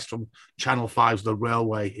special guest from Channel 5's The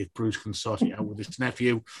Railway if Bruce can sort it out with his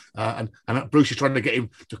nephew. And Bruce is trying to get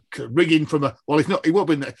him to ring in from he won't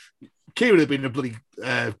be in there. Kieran had been in a bloody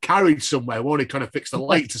carriage somewhere, won't he, trying to fix the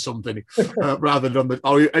lights or something, rather than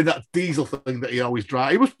and that diesel thing that he always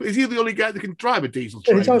drives. Is he the only guy that can drive a diesel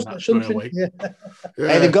train? Hey,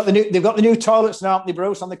 they've got the new toilets now, haven't they,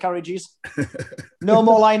 Bruce, on the carriages? No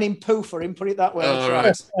more lining poo for him, put it that way. All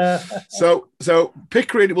right. So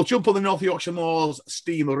Pickering, we'll jump on the North Yorkshire Moors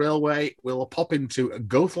Steam Railway. We'll pop into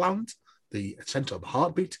Gothland, the centre of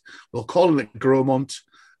Heartbeat. We'll call it Gromont.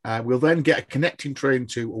 We'll then get a connecting train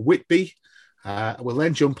to Whitby. We'll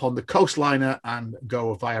then jump on the coastliner and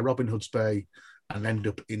go via Robin Hood's Bay and end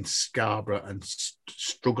up in Scarborough and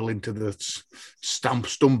struggle into the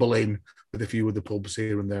stumble in with a few of the pubs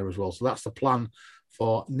here and there as well. So that's the plan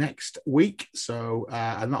for next week. So,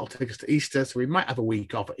 and that'll take us to Easter. So we might have a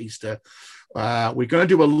week off at Easter. We're going to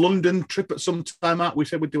do a London trip at some time out. We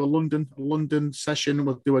said we'd do a London session.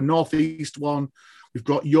 We'll do a Northeast one. We've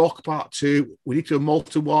got York Part 2. We need to do a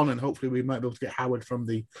Malta one, and hopefully we might be able to get Howard from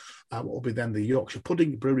the what will be then the Yorkshire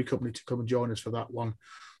Pudding Brewery Company to come and join us for that one.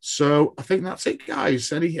 So I think that's it,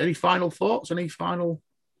 guys. Any final thoughts? Any final?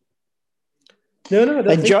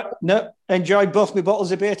 No. Enjoyed both my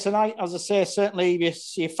bottles of beer tonight. As I say, certainly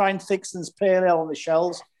if you find Thixton's Pale Ale on the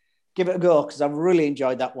shelves, give it a go because I've really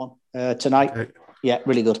enjoyed that one tonight. Okay. Yeah,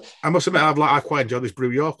 really good. I must admit, I quite enjoyed this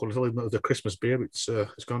Brew York one. It's only the Christmas beer. It's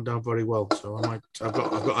gone down very well. So I've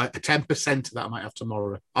got a 10% that I might have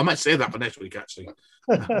tomorrow. I might say that for next week actually,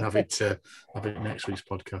 and have it next week's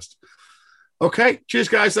podcast. Okay, cheers,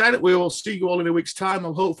 guys. Then we will see you all in a week's time.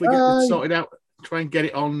 I'll hopefully get this sorted out. Try and get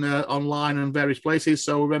it on online and various places.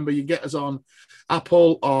 So remember, you get us on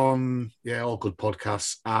Apple, on all good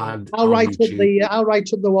podcasts, and I'll write up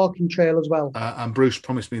the walking trail as well. And Bruce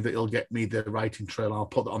promised me that he'll get me the writing trail. I'll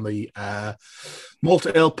put that on the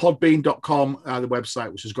MaltTravAle.podbean.com, the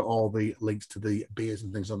website, which has got all the links to the beers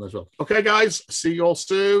and things on there as well. Okay, guys, see you all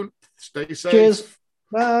soon. Stay safe. Cheers.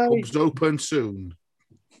 Bye. Pubs open soon.